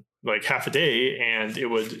in like half a day and it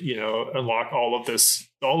would, unlock all of this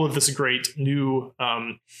great new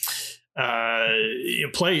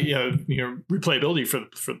replayability for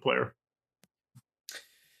the player.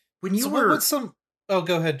 When you go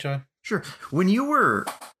ahead, John. Sure. When you were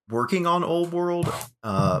working on Old World,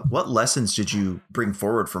 what lessons did you bring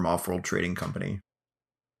forward from Off-World Trading Company?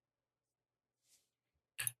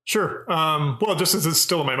 Sure. Well, just as it's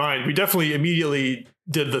still in my mind, we definitely immediately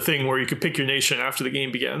did the thing where you could pick your nation after the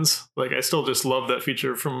game begins. Like, I still just love that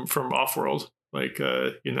feature from Off-World. Like,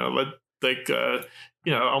 almost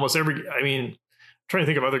every. I mean, I'm trying to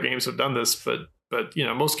think of other games that have done this, but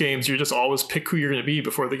most games you just always pick who you're going to be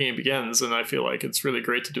before the game begins, and I feel like it's really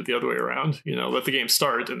great to do it the other way around. Let the game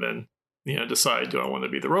start and then decide, do I want to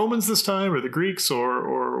be the Romans this time or the Greeks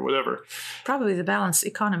or whatever. Probably the balanced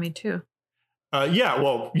economy too. I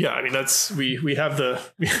mean, that's we have the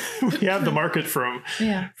we have the market from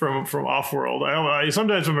Off-World. I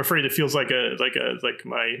sometimes I'm afraid it feels like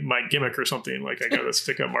my gimmick or something. Like I got to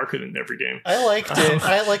stick a market in every game. I liked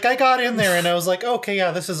it. I got in there and I was like, okay,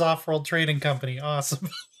 yeah, this is Off-World Trading Company, awesome.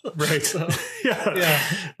 Right. So, yeah.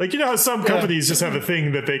 Like, how some companies just have a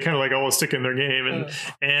thing that they kind of like always stick in their game,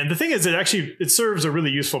 and the thing is, it serves a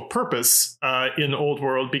really useful purpose in Old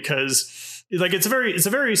World, because like it's a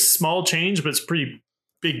very small change, but it's a pretty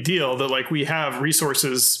big deal that like we have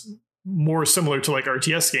resources more similar to like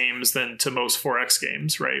RTS games than to most 4X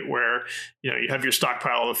games, right? Where, you have your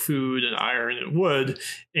stockpile of food and iron and wood,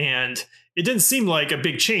 and it didn't seem like a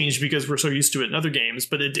big change because we're so used to it in other games,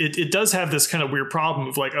 but it does have this kind of weird problem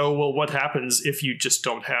of like, oh, well, what happens if you just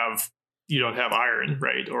don't have iron,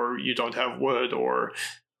 right? Or you don't have wood, or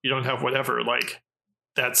you don't have whatever. Like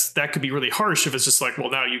that could be really harsh if it's just like,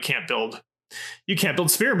 well, now you can't build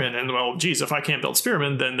spearmen, and well, geez, if I can't build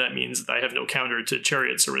spearmen, then that means that I have no counter to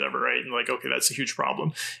chariots or whatever, right? And like, okay, that's a huge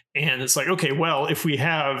problem. And it's like, okay, well, if we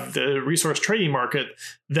have the resource trading market,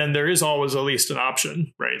 then there is always at least an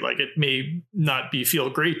option, right? Like it may not feel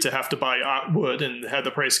great to have to buy wood and have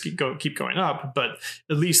the price keep going up, but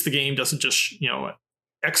at least the game doesn't just,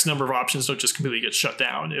 X number of options don't just completely get shut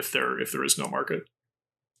down if there is no market.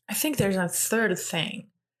 I think there's a third thing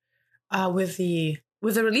with the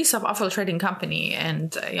release of Off-World Trading Company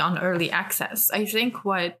and on early access. I think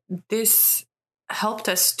what this helped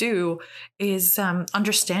us do is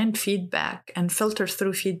understand feedback and filter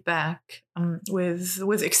through feedback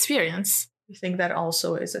with experience. I think that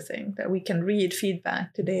also is a thing, that we can read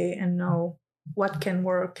feedback today and know what can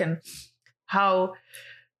work and how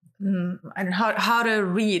to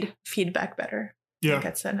read feedback better. Yeah, I think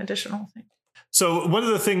that's an additional thing. So one of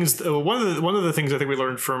the things I think we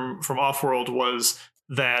learned from Off-World was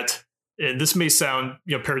that, and this may sound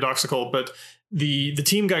paradoxical, but the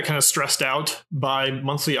team got kind of stressed out by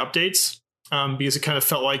monthly updates because it kind of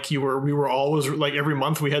felt like we were always like every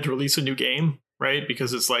month we had to release a new game, right?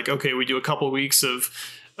 Because it's like, okay, we do a couple of weeks of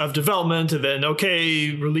development, and then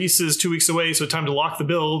okay, release is 2 weeks away, so time to lock the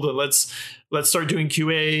build, and let's start doing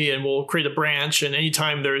QA, and we'll create a branch, and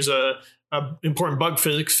anytime there's a important bug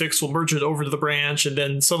fix, we'll merge it over to the branch, and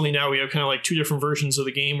then suddenly now we have kind of like two different versions of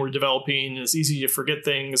the game we're developing. It's easy to forget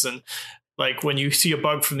things, and like when you see a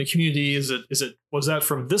bug from the community, was that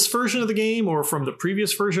from this version of the game or from the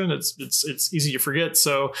previous version? It's easy to forget.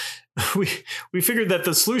 So we figured that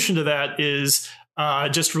the solution to that is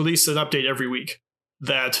just release an update every week.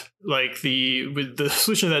 That like the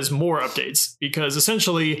solution to that is more updates, because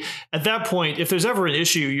essentially at that point, if there's ever an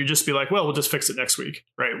issue, you just be like, well, we'll just fix it next week,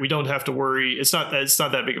 right? We don't have to worry. It's not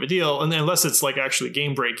that big of a deal, and unless it's like actually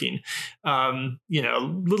game breaking,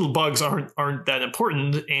 little bugs aren't that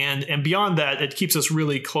important, and beyond that, it keeps us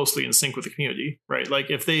really closely in sync with the community, right? Like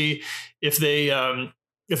if they're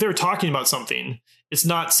talking about something, it's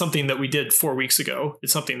not something that we did 4 weeks ago.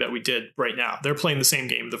 It's something that we did right now. They're playing the same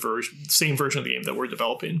game, same version of the game that we're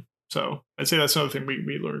developing. So I'd say that's another thing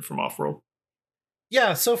we learned from Off-World.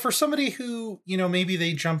 Yeah, so for somebody who, maybe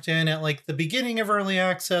they jumped in at like the beginning of early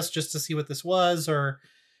access just to see what this was, or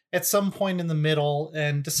at some point in the middle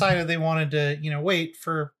and decided they wanted to, wait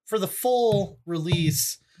for the full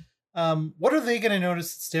release, what are they going to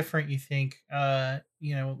notice that's different, you think,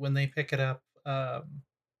 when they pick it up,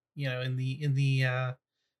 in the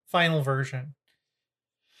final version?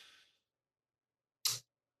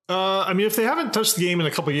 I mean, if they haven't touched the game in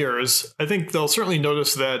a couple of years, I think they'll certainly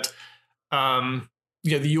notice that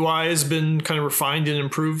the UI has been kind of refined and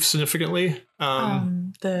improved significantly.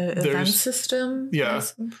 The event system. Yeah.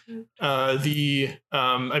 The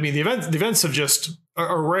events have just,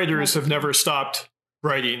 our writers have never stopped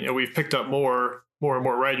writing, and we've picked up more and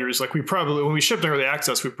more writers. Like when we shipped early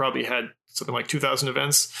access, we probably had something like 2,000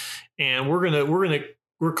 events, and we're going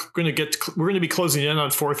to be closing in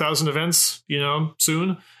on 4,000 events,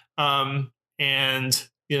 soon. It's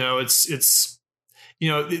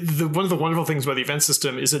one of the wonderful things about the event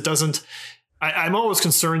system is it doesn't, I'm always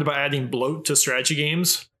concerned about adding bloat to strategy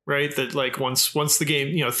games, right? That like once the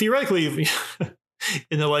game, theoretically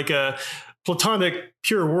in a platonic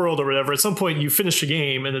pure world or whatever, at some point you finish a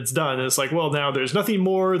game and it's done. And it's like, well, now there's nothing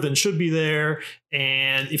more than should be there.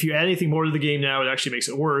 And if you add anything more to the game now, it actually makes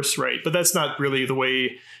it worse, right? But that's not really the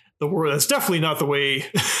way the world, that's definitely not the way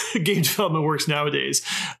game development works nowadays.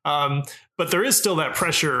 But there is still that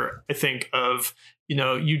pressure, I think, of,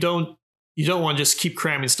 you don't want to just keep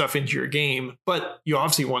cramming stuff into your game, but you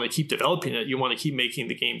obviously want to keep developing it. You want to keep making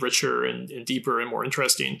the game richer and deeper and more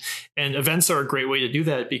interesting. And events are a great way to do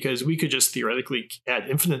that, because we could just theoretically add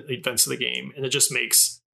infinite events to the game, and it just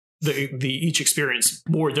makes the each experience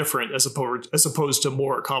more different as opposed to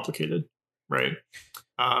more complicated, right?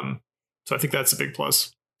 So I think that's a big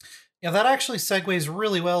plus. Yeah, that actually segues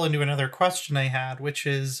really well into another question I had, which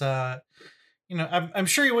is, I'm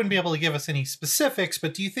sure you wouldn't be able to give us any specifics,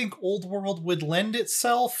 but do you think Old World would lend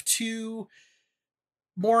itself to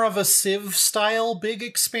more of a Civ style big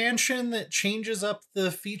expansion that changes up the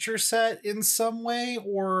feature set in some way?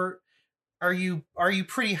 Or are you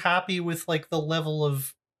pretty happy with like the level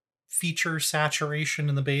of feature saturation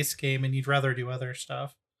in the base game and you'd rather do other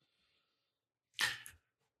stuff?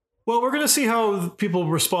 Well, we're going to see how people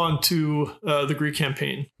respond to the Greek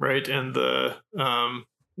campaign, right? And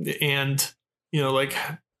like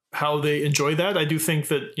how they enjoy that. I do think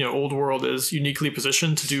that, Old World is uniquely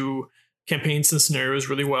positioned to do campaigns and scenarios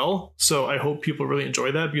really well. So I hope people really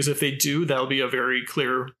enjoy that, because if they do, that'll be a very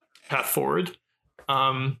clear path forward.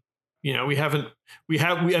 We have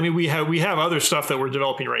other stuff that we're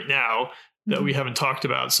developing right now that we haven't talked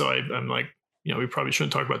about. So I'm like, we probably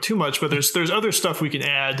shouldn't talk about too much, but there's other stuff we can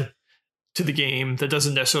add to the game that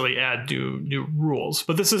doesn't necessarily add new rules.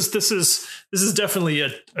 But this is definitely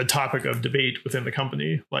a topic of debate within the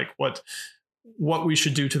company, like what we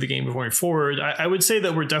should do to the game going forward. I would say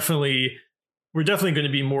that we're definitely going to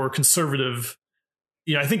be more conservative.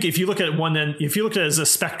 I think if you look at one end, if you look at it as a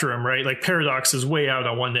spectrum, right, like Paradox is way out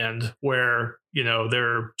on one end where,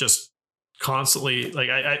 they're just constantly like,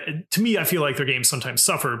 to me, I feel like their games sometimes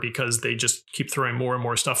suffer because they just keep throwing more and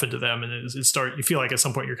more stuff into them. And you feel like at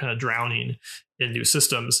some point you're kind of drowning in new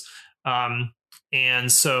systems.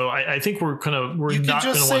 And so I think we're not going to want to do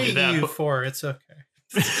that. It's okay.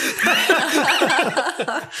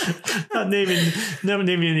 Not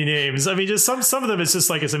naming any names. I mean, just some of them, it's just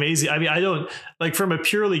like, it's amazing. I mean, I don't like, from a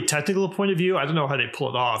purely technical point of view, I don't know how they pull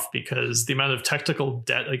it off, because the amount of technical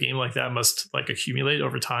debt a game like that must like accumulate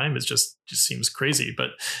over time is just seems crazy. But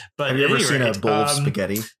have you ever seen a bowl of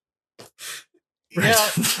spaghetti?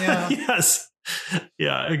 Right. Yeah. Yes.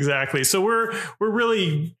 Yeah, exactly. So we're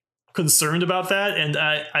really concerned about that. And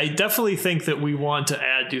I definitely think that we want to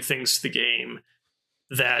add new things to the game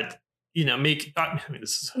that, make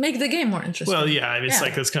the game more interesting. Well, yeah, I mean, it's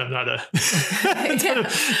like, that's kind of not a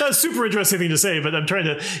super interesting thing to say, but I'm trying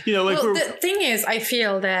to, the thing is, I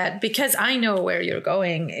feel that because I know where you're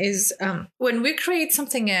going is when we create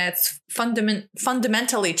something that's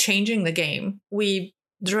fundamentally changing the game, we'd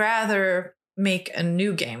rather make a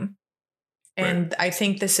new game. And right. I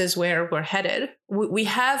think this is where we're headed. We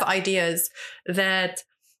have ideas that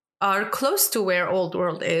are close to where Old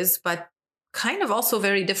World is, but kind of also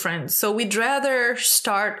very different. So we'd rather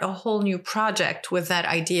start a whole new project with that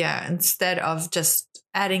idea instead of just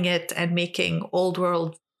adding it and making Old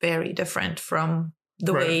World very different from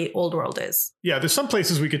the way Old World is. Yeah, there's some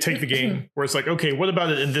places we could take the game where it's like, okay, what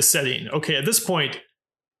about it in this setting? Okay, at this point,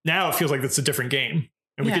 now it feels like it's a different game.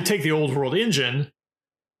 And we could take the Old World engine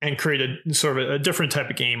and create a sort of a different type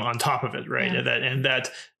of game on top of it, right? Yeah. And that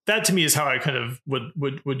to me is how I kind of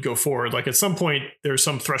would go forward. Like at some point there's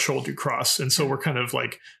some threshold you cross. And so we're kind of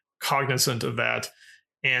like cognizant of that.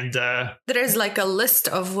 And there is like a list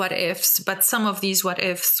of what ifs, but some of these what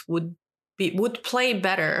ifs would play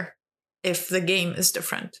better if the game is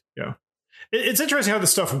different. Yeah. It's interesting how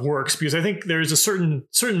this stuff works, because I think there's a certain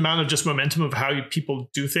amount of just momentum of how people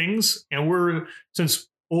do things. And since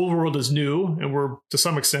Old World is new and we're to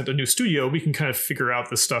some extent a new studio, we can kind of figure out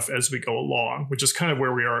this stuff as we go along, which is kind of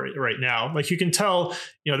where we are right now. Like you can tell,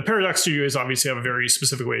 the Paradox Studios obviously have a very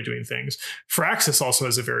specific way of doing things. Firaxis also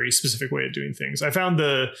has a very specific way of doing things. I found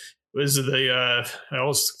I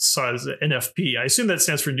always saw it as NFP. I assume that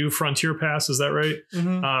stands for New Frontier Pass. Is that right?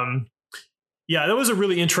 Mm-hmm. Yeah, that was a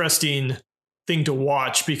really interesting thing to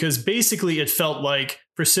watch, because basically it felt like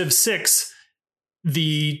for Civ 6,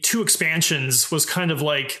 the 2 expansions was kind of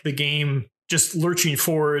like the game just lurching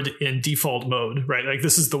forward in default mode, right? Like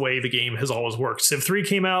this is the way the game has always worked. Civ 3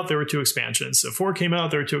 came out, there were 2 expansions. Civ 4 came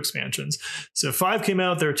out, there were 2 expansions. Civ 5 came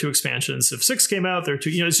out, there were 2 expansions. Civ 6 came out, there were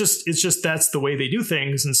 2. It's just that's the way they do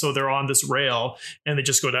things, and so they're on this rail and they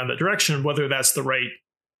just go down that direction, whether that's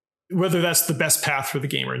the best path for the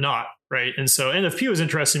game or not, right? And so NFP was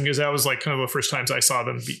interesting because that was like kind of the first times I saw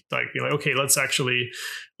them be like, okay, let's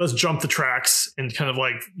jump the tracks and kind of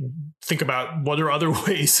like think about what are other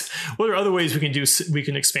ways we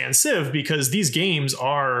can expand Civ, because these games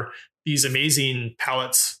are these amazing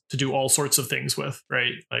palettes to do all sorts of things with,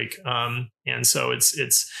 right? Like, and so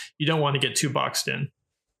it's you don't want to get too boxed in.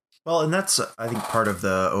 Well, and that's, I think, part of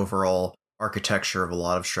the overall architecture of a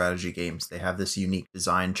lot of strategy games. They have this unique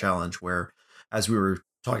design challenge where, as we were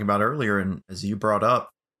talking about earlier, and as you brought up,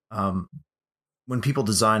 when people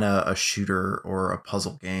design a shooter or a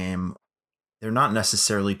puzzle game, they're not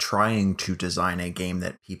necessarily trying to design a game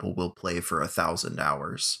that people will play for 1,000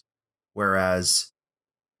 hours. Whereas,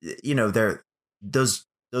 those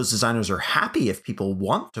designers are happy if people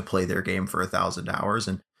want to play their game for 1,000 hours,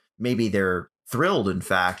 and maybe they're thrilled, in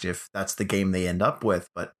fact, if that's the game they end up with.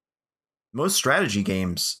 But most strategy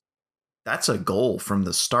games, that's a goal from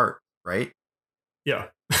the start, right? Yeah.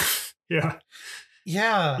 Yeah.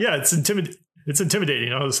 Yeah. Yeah. It's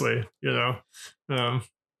intimidating, honestly,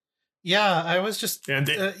 Yeah, I was just and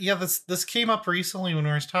this came up recently when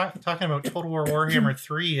we were talking about Total War Warhammer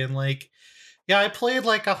 3, and like, yeah, I played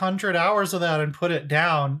like 100 hours of that and put it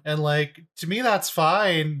down, and like, to me that's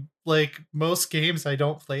fine. Like most games I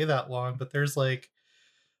don't play that long, but there's like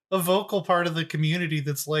a vocal part of the community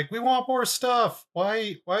that's like, we want more stuff.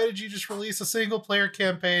 Why did you just release a single player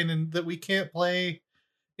campaign and that we can't play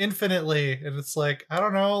infinitely? And it's like, I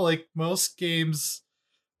don't know, like most games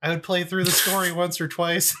I would play through the story once or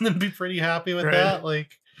twice and then be pretty happy with that.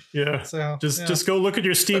 Like, yeah. So just go look at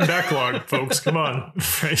your Steam backlog, folks. Come on.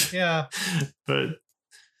 Right. Yeah. But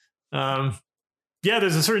yeah,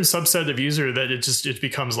 there's a certain subset of user that it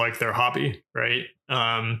becomes like their hobby, right?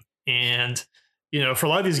 And for a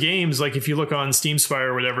lot of these games, like if you look on Steam Spy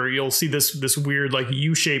or whatever, you'll see this weird like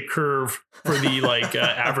U-shaped curve for the like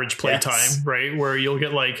average play time, right? Where you'll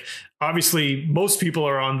get like, obviously most people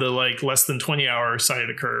are on the like less than 20 hour side of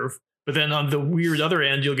the curve. But then on the weird other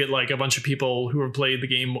end, you'll get like a bunch of people who have played the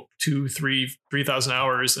game 3,000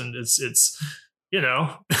 hours. And it's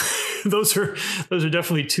those are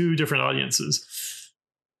definitely 2 different audiences.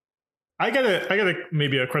 I got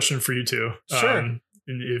maybe a question for you too. Sure. And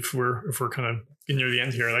if we're kind of near the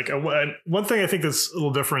end here, like one thing I think that's a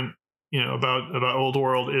little different, about Old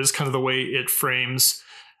World is kind of the way it frames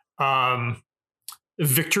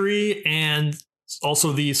victory, and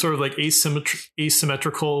also the sort of like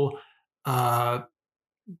asymmetrical,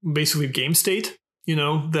 basically game state.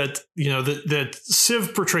 That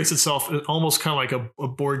Civ portrays itself almost kind of like a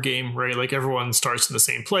board game, right? Like everyone starts in the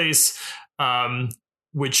same place,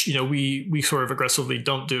 which we sort of aggressively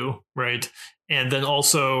don't do, right? And then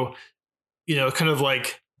also, kind of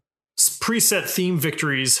like preset theme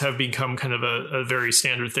victories have become kind of a very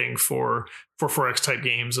standard thing for 4X type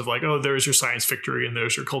games of like, oh, there's your science victory and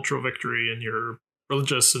there's your cultural victory and your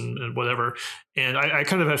religious and whatever. And I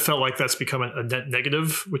kind of have felt like that's become a net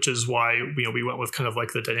negative, which is why we went with kind of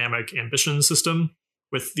like the dynamic ambition system,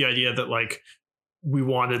 with the idea that like we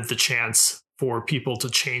wanted the chance for people to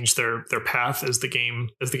change their path as the game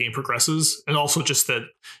progresses, and also just that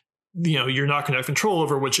you're not going to have control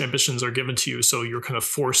over which ambitions are given to you, so you're kind of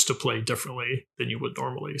forced to play differently than you would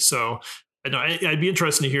normally. So I'd be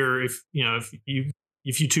interested to hear if you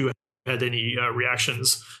two had any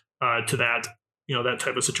reactions to that that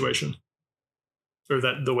type of situation, or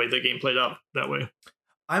that the way the game played out that way.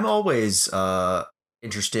 I'm always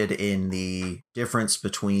interested in the difference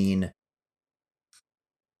between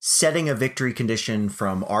setting a victory condition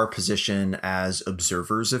from our position as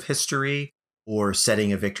observers of history, or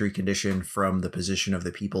setting a victory condition from the position of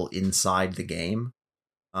the people inside the game.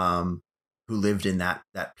 who lived in that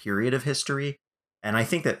period of history. And I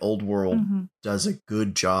think that Old World does a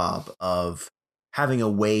good job of having a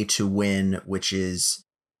way to win, which is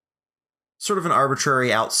sort of an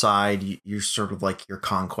arbitrary outside. You're sort of like your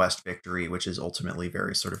conquest victory, which is ultimately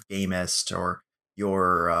very sort of gamist, or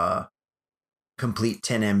your complete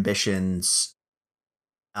 10 ambitions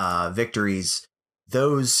victories.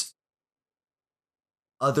 Those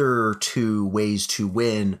other two ways to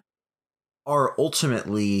win are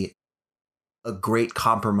ultimately a great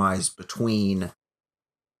compromise between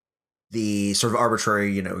the sort of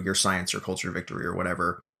arbitrary, your science or culture victory or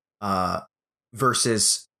whatever,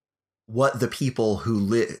 versus what the people who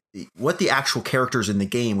live, what the actual characters in the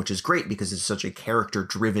game, which is great because it's such a character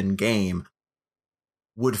driven game,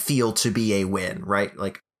 would feel to be a win, right?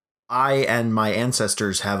 Like, I and my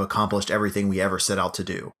ancestors have accomplished everything we ever set out to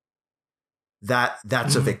do.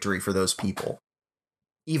 That's a victory for those people.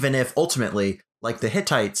 Even if ultimately, like the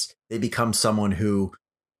Hittites, they become someone who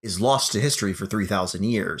is lost to history for 3,000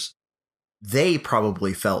 years. They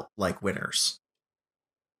probably felt like winners.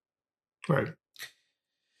 Right.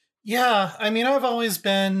 Yeah, I mean, I've always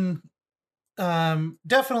been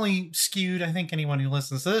definitely skewed. I think anyone who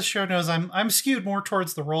listens to this show knows I'm skewed more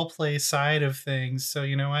towards the role play side of things. So,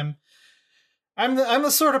 I'm the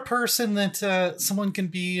sort of person that someone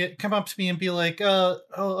can come up to me and be like,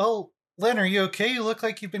 oh, Len, are you okay? You look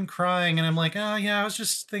like you've been crying. And I'm like, oh yeah, I was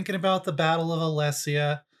just thinking about the Battle of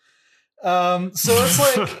Alesia. So it's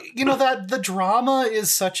like, that the drama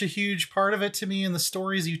is such a huge part of it to me, and the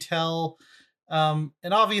stories you tell. And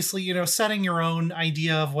obviously, setting your own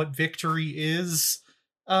idea of what victory is,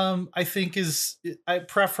 I think is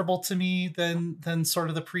preferable to me than sort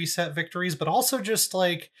of the preset victories, but also just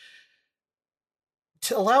like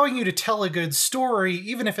allowing you to tell a good story,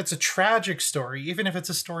 even if it's a tragic story, even if it's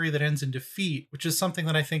a story that ends in defeat, which is something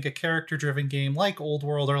that I think a character-driven game like Old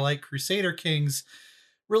World or like Crusader Kings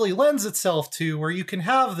really lends itself to, where you can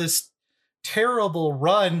have this terrible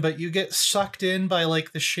run, but you get sucked in by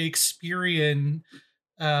like the Shakespearean,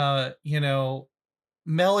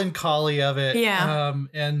 melancholy of it. Yeah.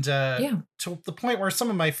 To the point where some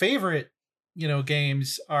of my favorite,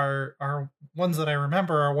 games are ones that I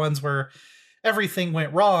remember are ones where everything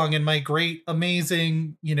went wrong, and my great,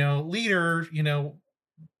 amazing, leader,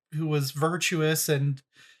 who was virtuous and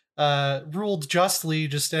ruled justly,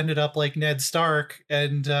 just ended up like Ned Stark,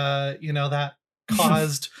 and that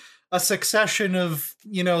caused a succession of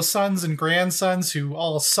sons and grandsons who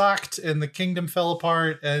all sucked, and the kingdom fell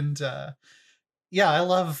apart. And I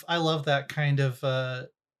love that kind of a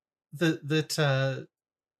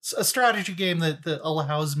strategy game that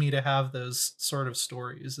allows me to have those sort of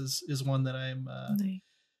stories is one that I'm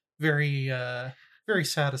very very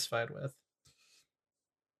satisfied with.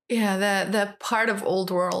 Yeah, the part of Old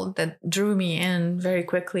World that drew me in very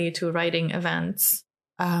quickly to writing events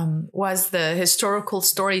was the historical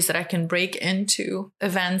stories that I can break into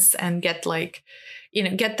events and get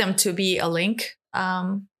them to be a link.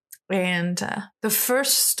 And the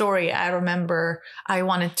first story I remember I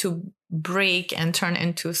wanted to break and turn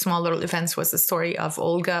into small little events was the story of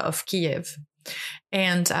Olga of Kiev.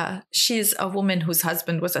 And she's a woman whose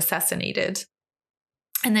husband was assassinated.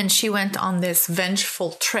 And then she went on this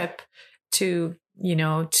vengeful trip to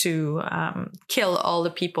kill all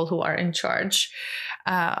the people who are in charge,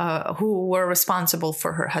 who were responsible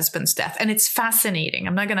for her husband's death. And it's fascinating.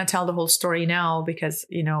 I'm not going to tell the whole story now because,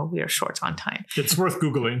 we are short on time. It's worth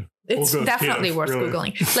Googling. It's definitely worth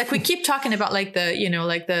Googling. Like we keep talking about like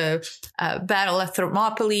the battle at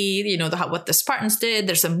Thermopylae, what the Spartans did.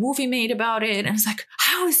 There's a movie made about it. And it's like,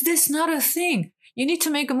 how is this not a thing? You need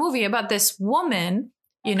to make a movie about this woman,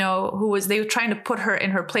 they were trying to put her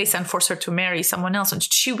in her place and force her to marry someone else. And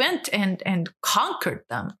she went and conquered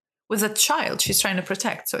them with a child she's trying to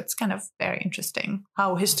protect. So it's kind of very interesting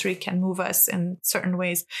how history can move us in certain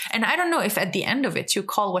ways. And I don't know if at the end of it, you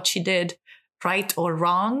call what she did right or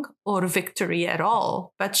wrong or victory at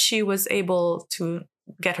all, but she was able to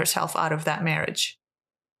get herself out of that marriage.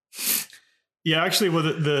 Yeah, actually, well,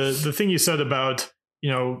 the thing you said about,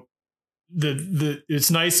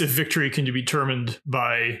 it's nice if victory can be determined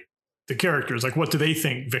by the characters. Like, what do they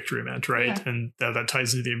think victory meant, right? Yeah. And that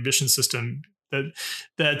ties into the ambition system.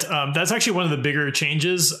 That's actually one of the bigger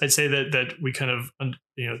changes. I'd say that we kind of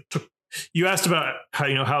took. You asked about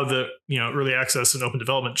how the early access and open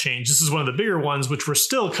development changed. This is one of the bigger ones, which we're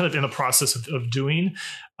still kind of in the process of doing.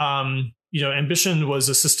 Ambition was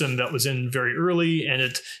a system that was in very early, and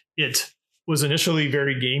it was initially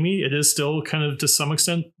very gamey. It is still kind of to some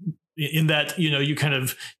extent, in that, you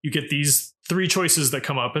get these 3 choices that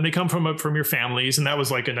come up, and they come from your families. And that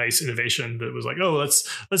was like a nice innovation that was like, oh,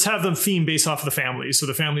 let's have them theme based off of the families. So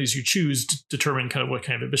the families you choose determine kind of what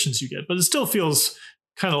kind of ambitions you get, but it still feels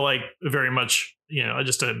kind of like very much,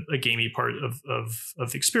 just a gamey part of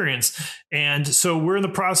the experience. And so we're in the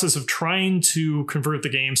process of trying to convert the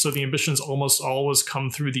game so the ambitions almost always come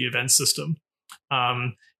through the event system.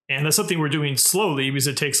 And that's something we're doing slowly because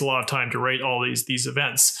it takes a lot of time to write all these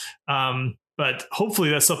events. But hopefully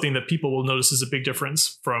that's something that people will notice is a big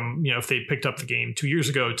difference from, if they picked up the game 2 years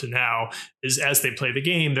ago to now, is as they play the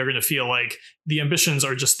game, they're going to feel like the ambitions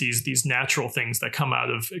are just these natural things that come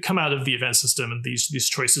out of the event system, and these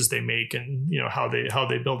choices they make, and how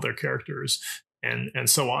they build their characters and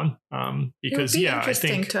so on. Because it would be I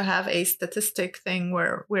think to have a statistic thing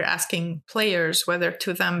where we're asking players whether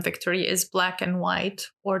to them victory is black and white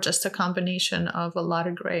or just a combination of a lot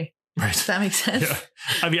of gray. Right. Does that make sense? Yeah.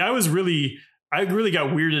 I mean, I really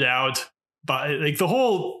got weirded out by like the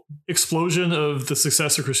whole explosion of the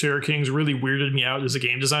success of Crusader Kings really weirded me out as a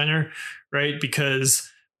game designer, right? Because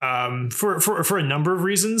for a number of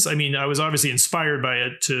reasons. I mean, I was obviously inspired by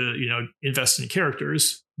it to, invest in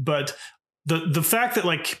characters, but the fact that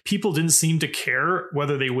like people didn't seem to care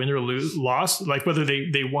whether they win or lost, like whether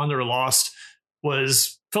they won or lost,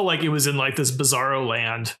 felt like it was in like this bizarro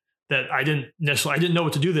land that I didn't know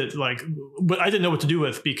what to do but I didn't know what to do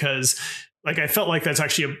with, because like I felt like that's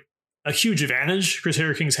actually a huge advantage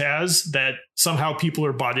Crusader Kings has, that somehow people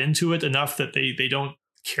are bought into it enough that they don't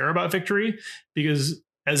care about victory, because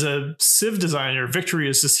as a Civ designer, victory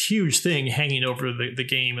is this huge thing hanging over the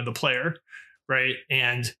game and the player, right?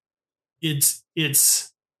 And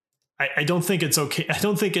I don't think it's okay. I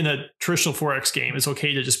don't think in a traditional 4X game it's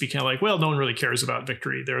okay to just be kind of like, well, no one really cares about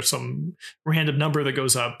victory. There's some random number that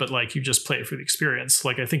goes up, but like you just play it for the experience.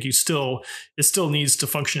 Like I think it still needs to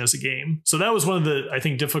function as a game. So that was one of the, I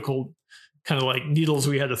think, difficult kind of like needles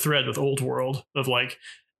we had to thread with Old World, of like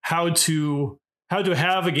how to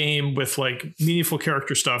have a game with like meaningful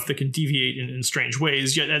character stuff that can deviate in strange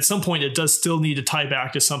ways. Yet at some point it does still need to tie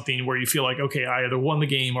back to something where you feel like, okay, I either won the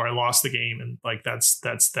game or I lost the game. And like, that's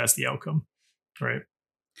the outcome. Right.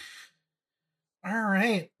 All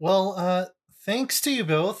right. Well, thanks to you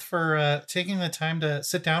both for taking the time to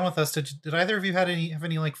sit down with us. Did either of you have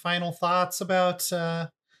any like final thoughts about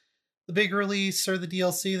the big release or the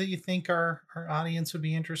DLC that you think our audience would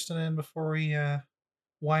be interested in before we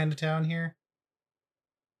wind down here?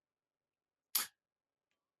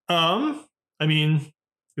 I mean,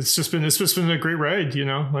 it's just been a great ride,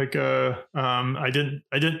 like, I didn't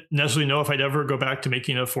necessarily know if I'd ever go back to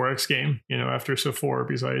making a 4X game, after Civ 4,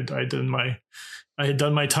 because I had done my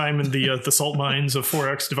time in the salt mines of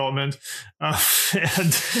 4X development.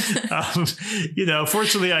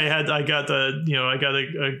 Fortunately I got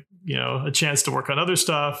a chance to work on other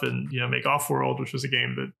stuff and, make Off-World, which was a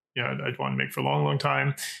game that, I'd want to make for a long, long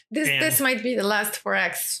time. This might be the last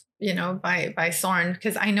 4X, by Soren,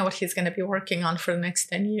 because I know what he's going to be working on for the next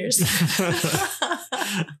 10 years.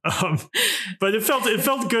 But it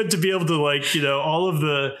felt good to be able to like, all of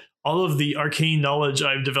the arcane knowledge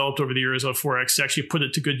I've developed over the years of 4X to actually put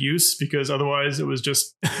it to good use, because otherwise it was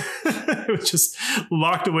just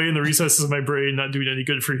locked away in the recesses of my brain, not doing any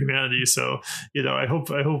good for humanity. So, I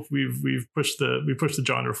hope we've pushed the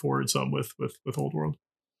genre forward some with Old World.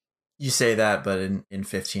 You say that, but in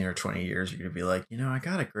 15 or 20 years, you're going to be like, I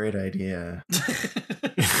got a great idea.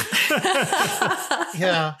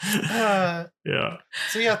 Yeah. Yeah.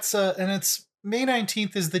 So yeah, it's May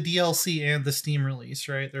 19th is the DLC and the Steam release,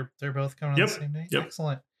 right? They're both coming on the same day. Yep.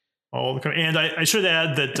 Excellent. And I should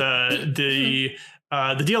add that the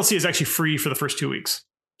DLC is actually free for the first 2 weeks.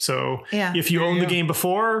 So if you own the game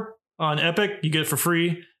before on Epic, you get it for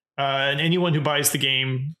free. And anyone who buys the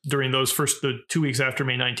game during the 2 weeks after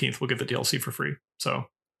May 19th will get the DLC for free. So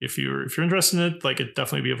if you're interested in it, like, it'd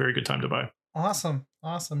definitely be a very good time to buy. Awesome.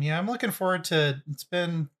 Yeah, I'm looking forward to. It's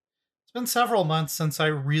been several months since I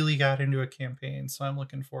really got into a campaign, so I'm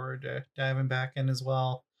looking forward to diving back in as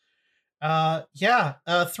well.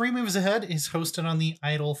 Three Moves Ahead is hosted on the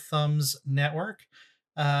Idle Thumbs Network.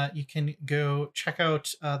 You can go check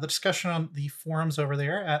out the discussion on the forums over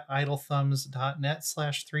there at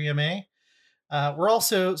idlethumbs.net/3MA. We're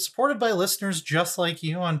also supported by listeners just like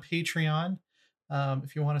you on Patreon.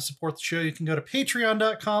 If you want to support the show, you can go to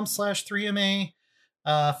patreon.com/3MA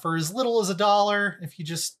for as little as $1. If you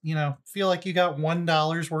just, feel like you got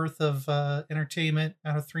 $1 worth of entertainment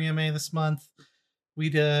out of 3MA this month,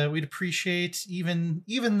 we'd appreciate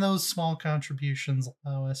even those small contributions.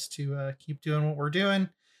 Allow us to keep doing what we're doing.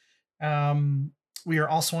 We are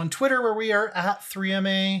also on Twitter, where we are at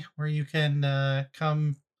 3MA, where you can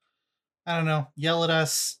come I don't know, yell at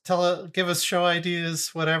us, give us show ideas,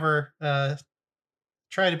 whatever.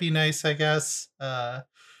 Try to be nice, I guess. All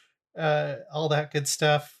that good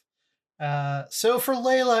stuff. So for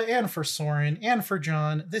Leyla and for Soren and for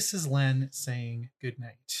Jon, this is Len saying good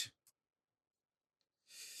night.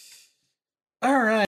 All right.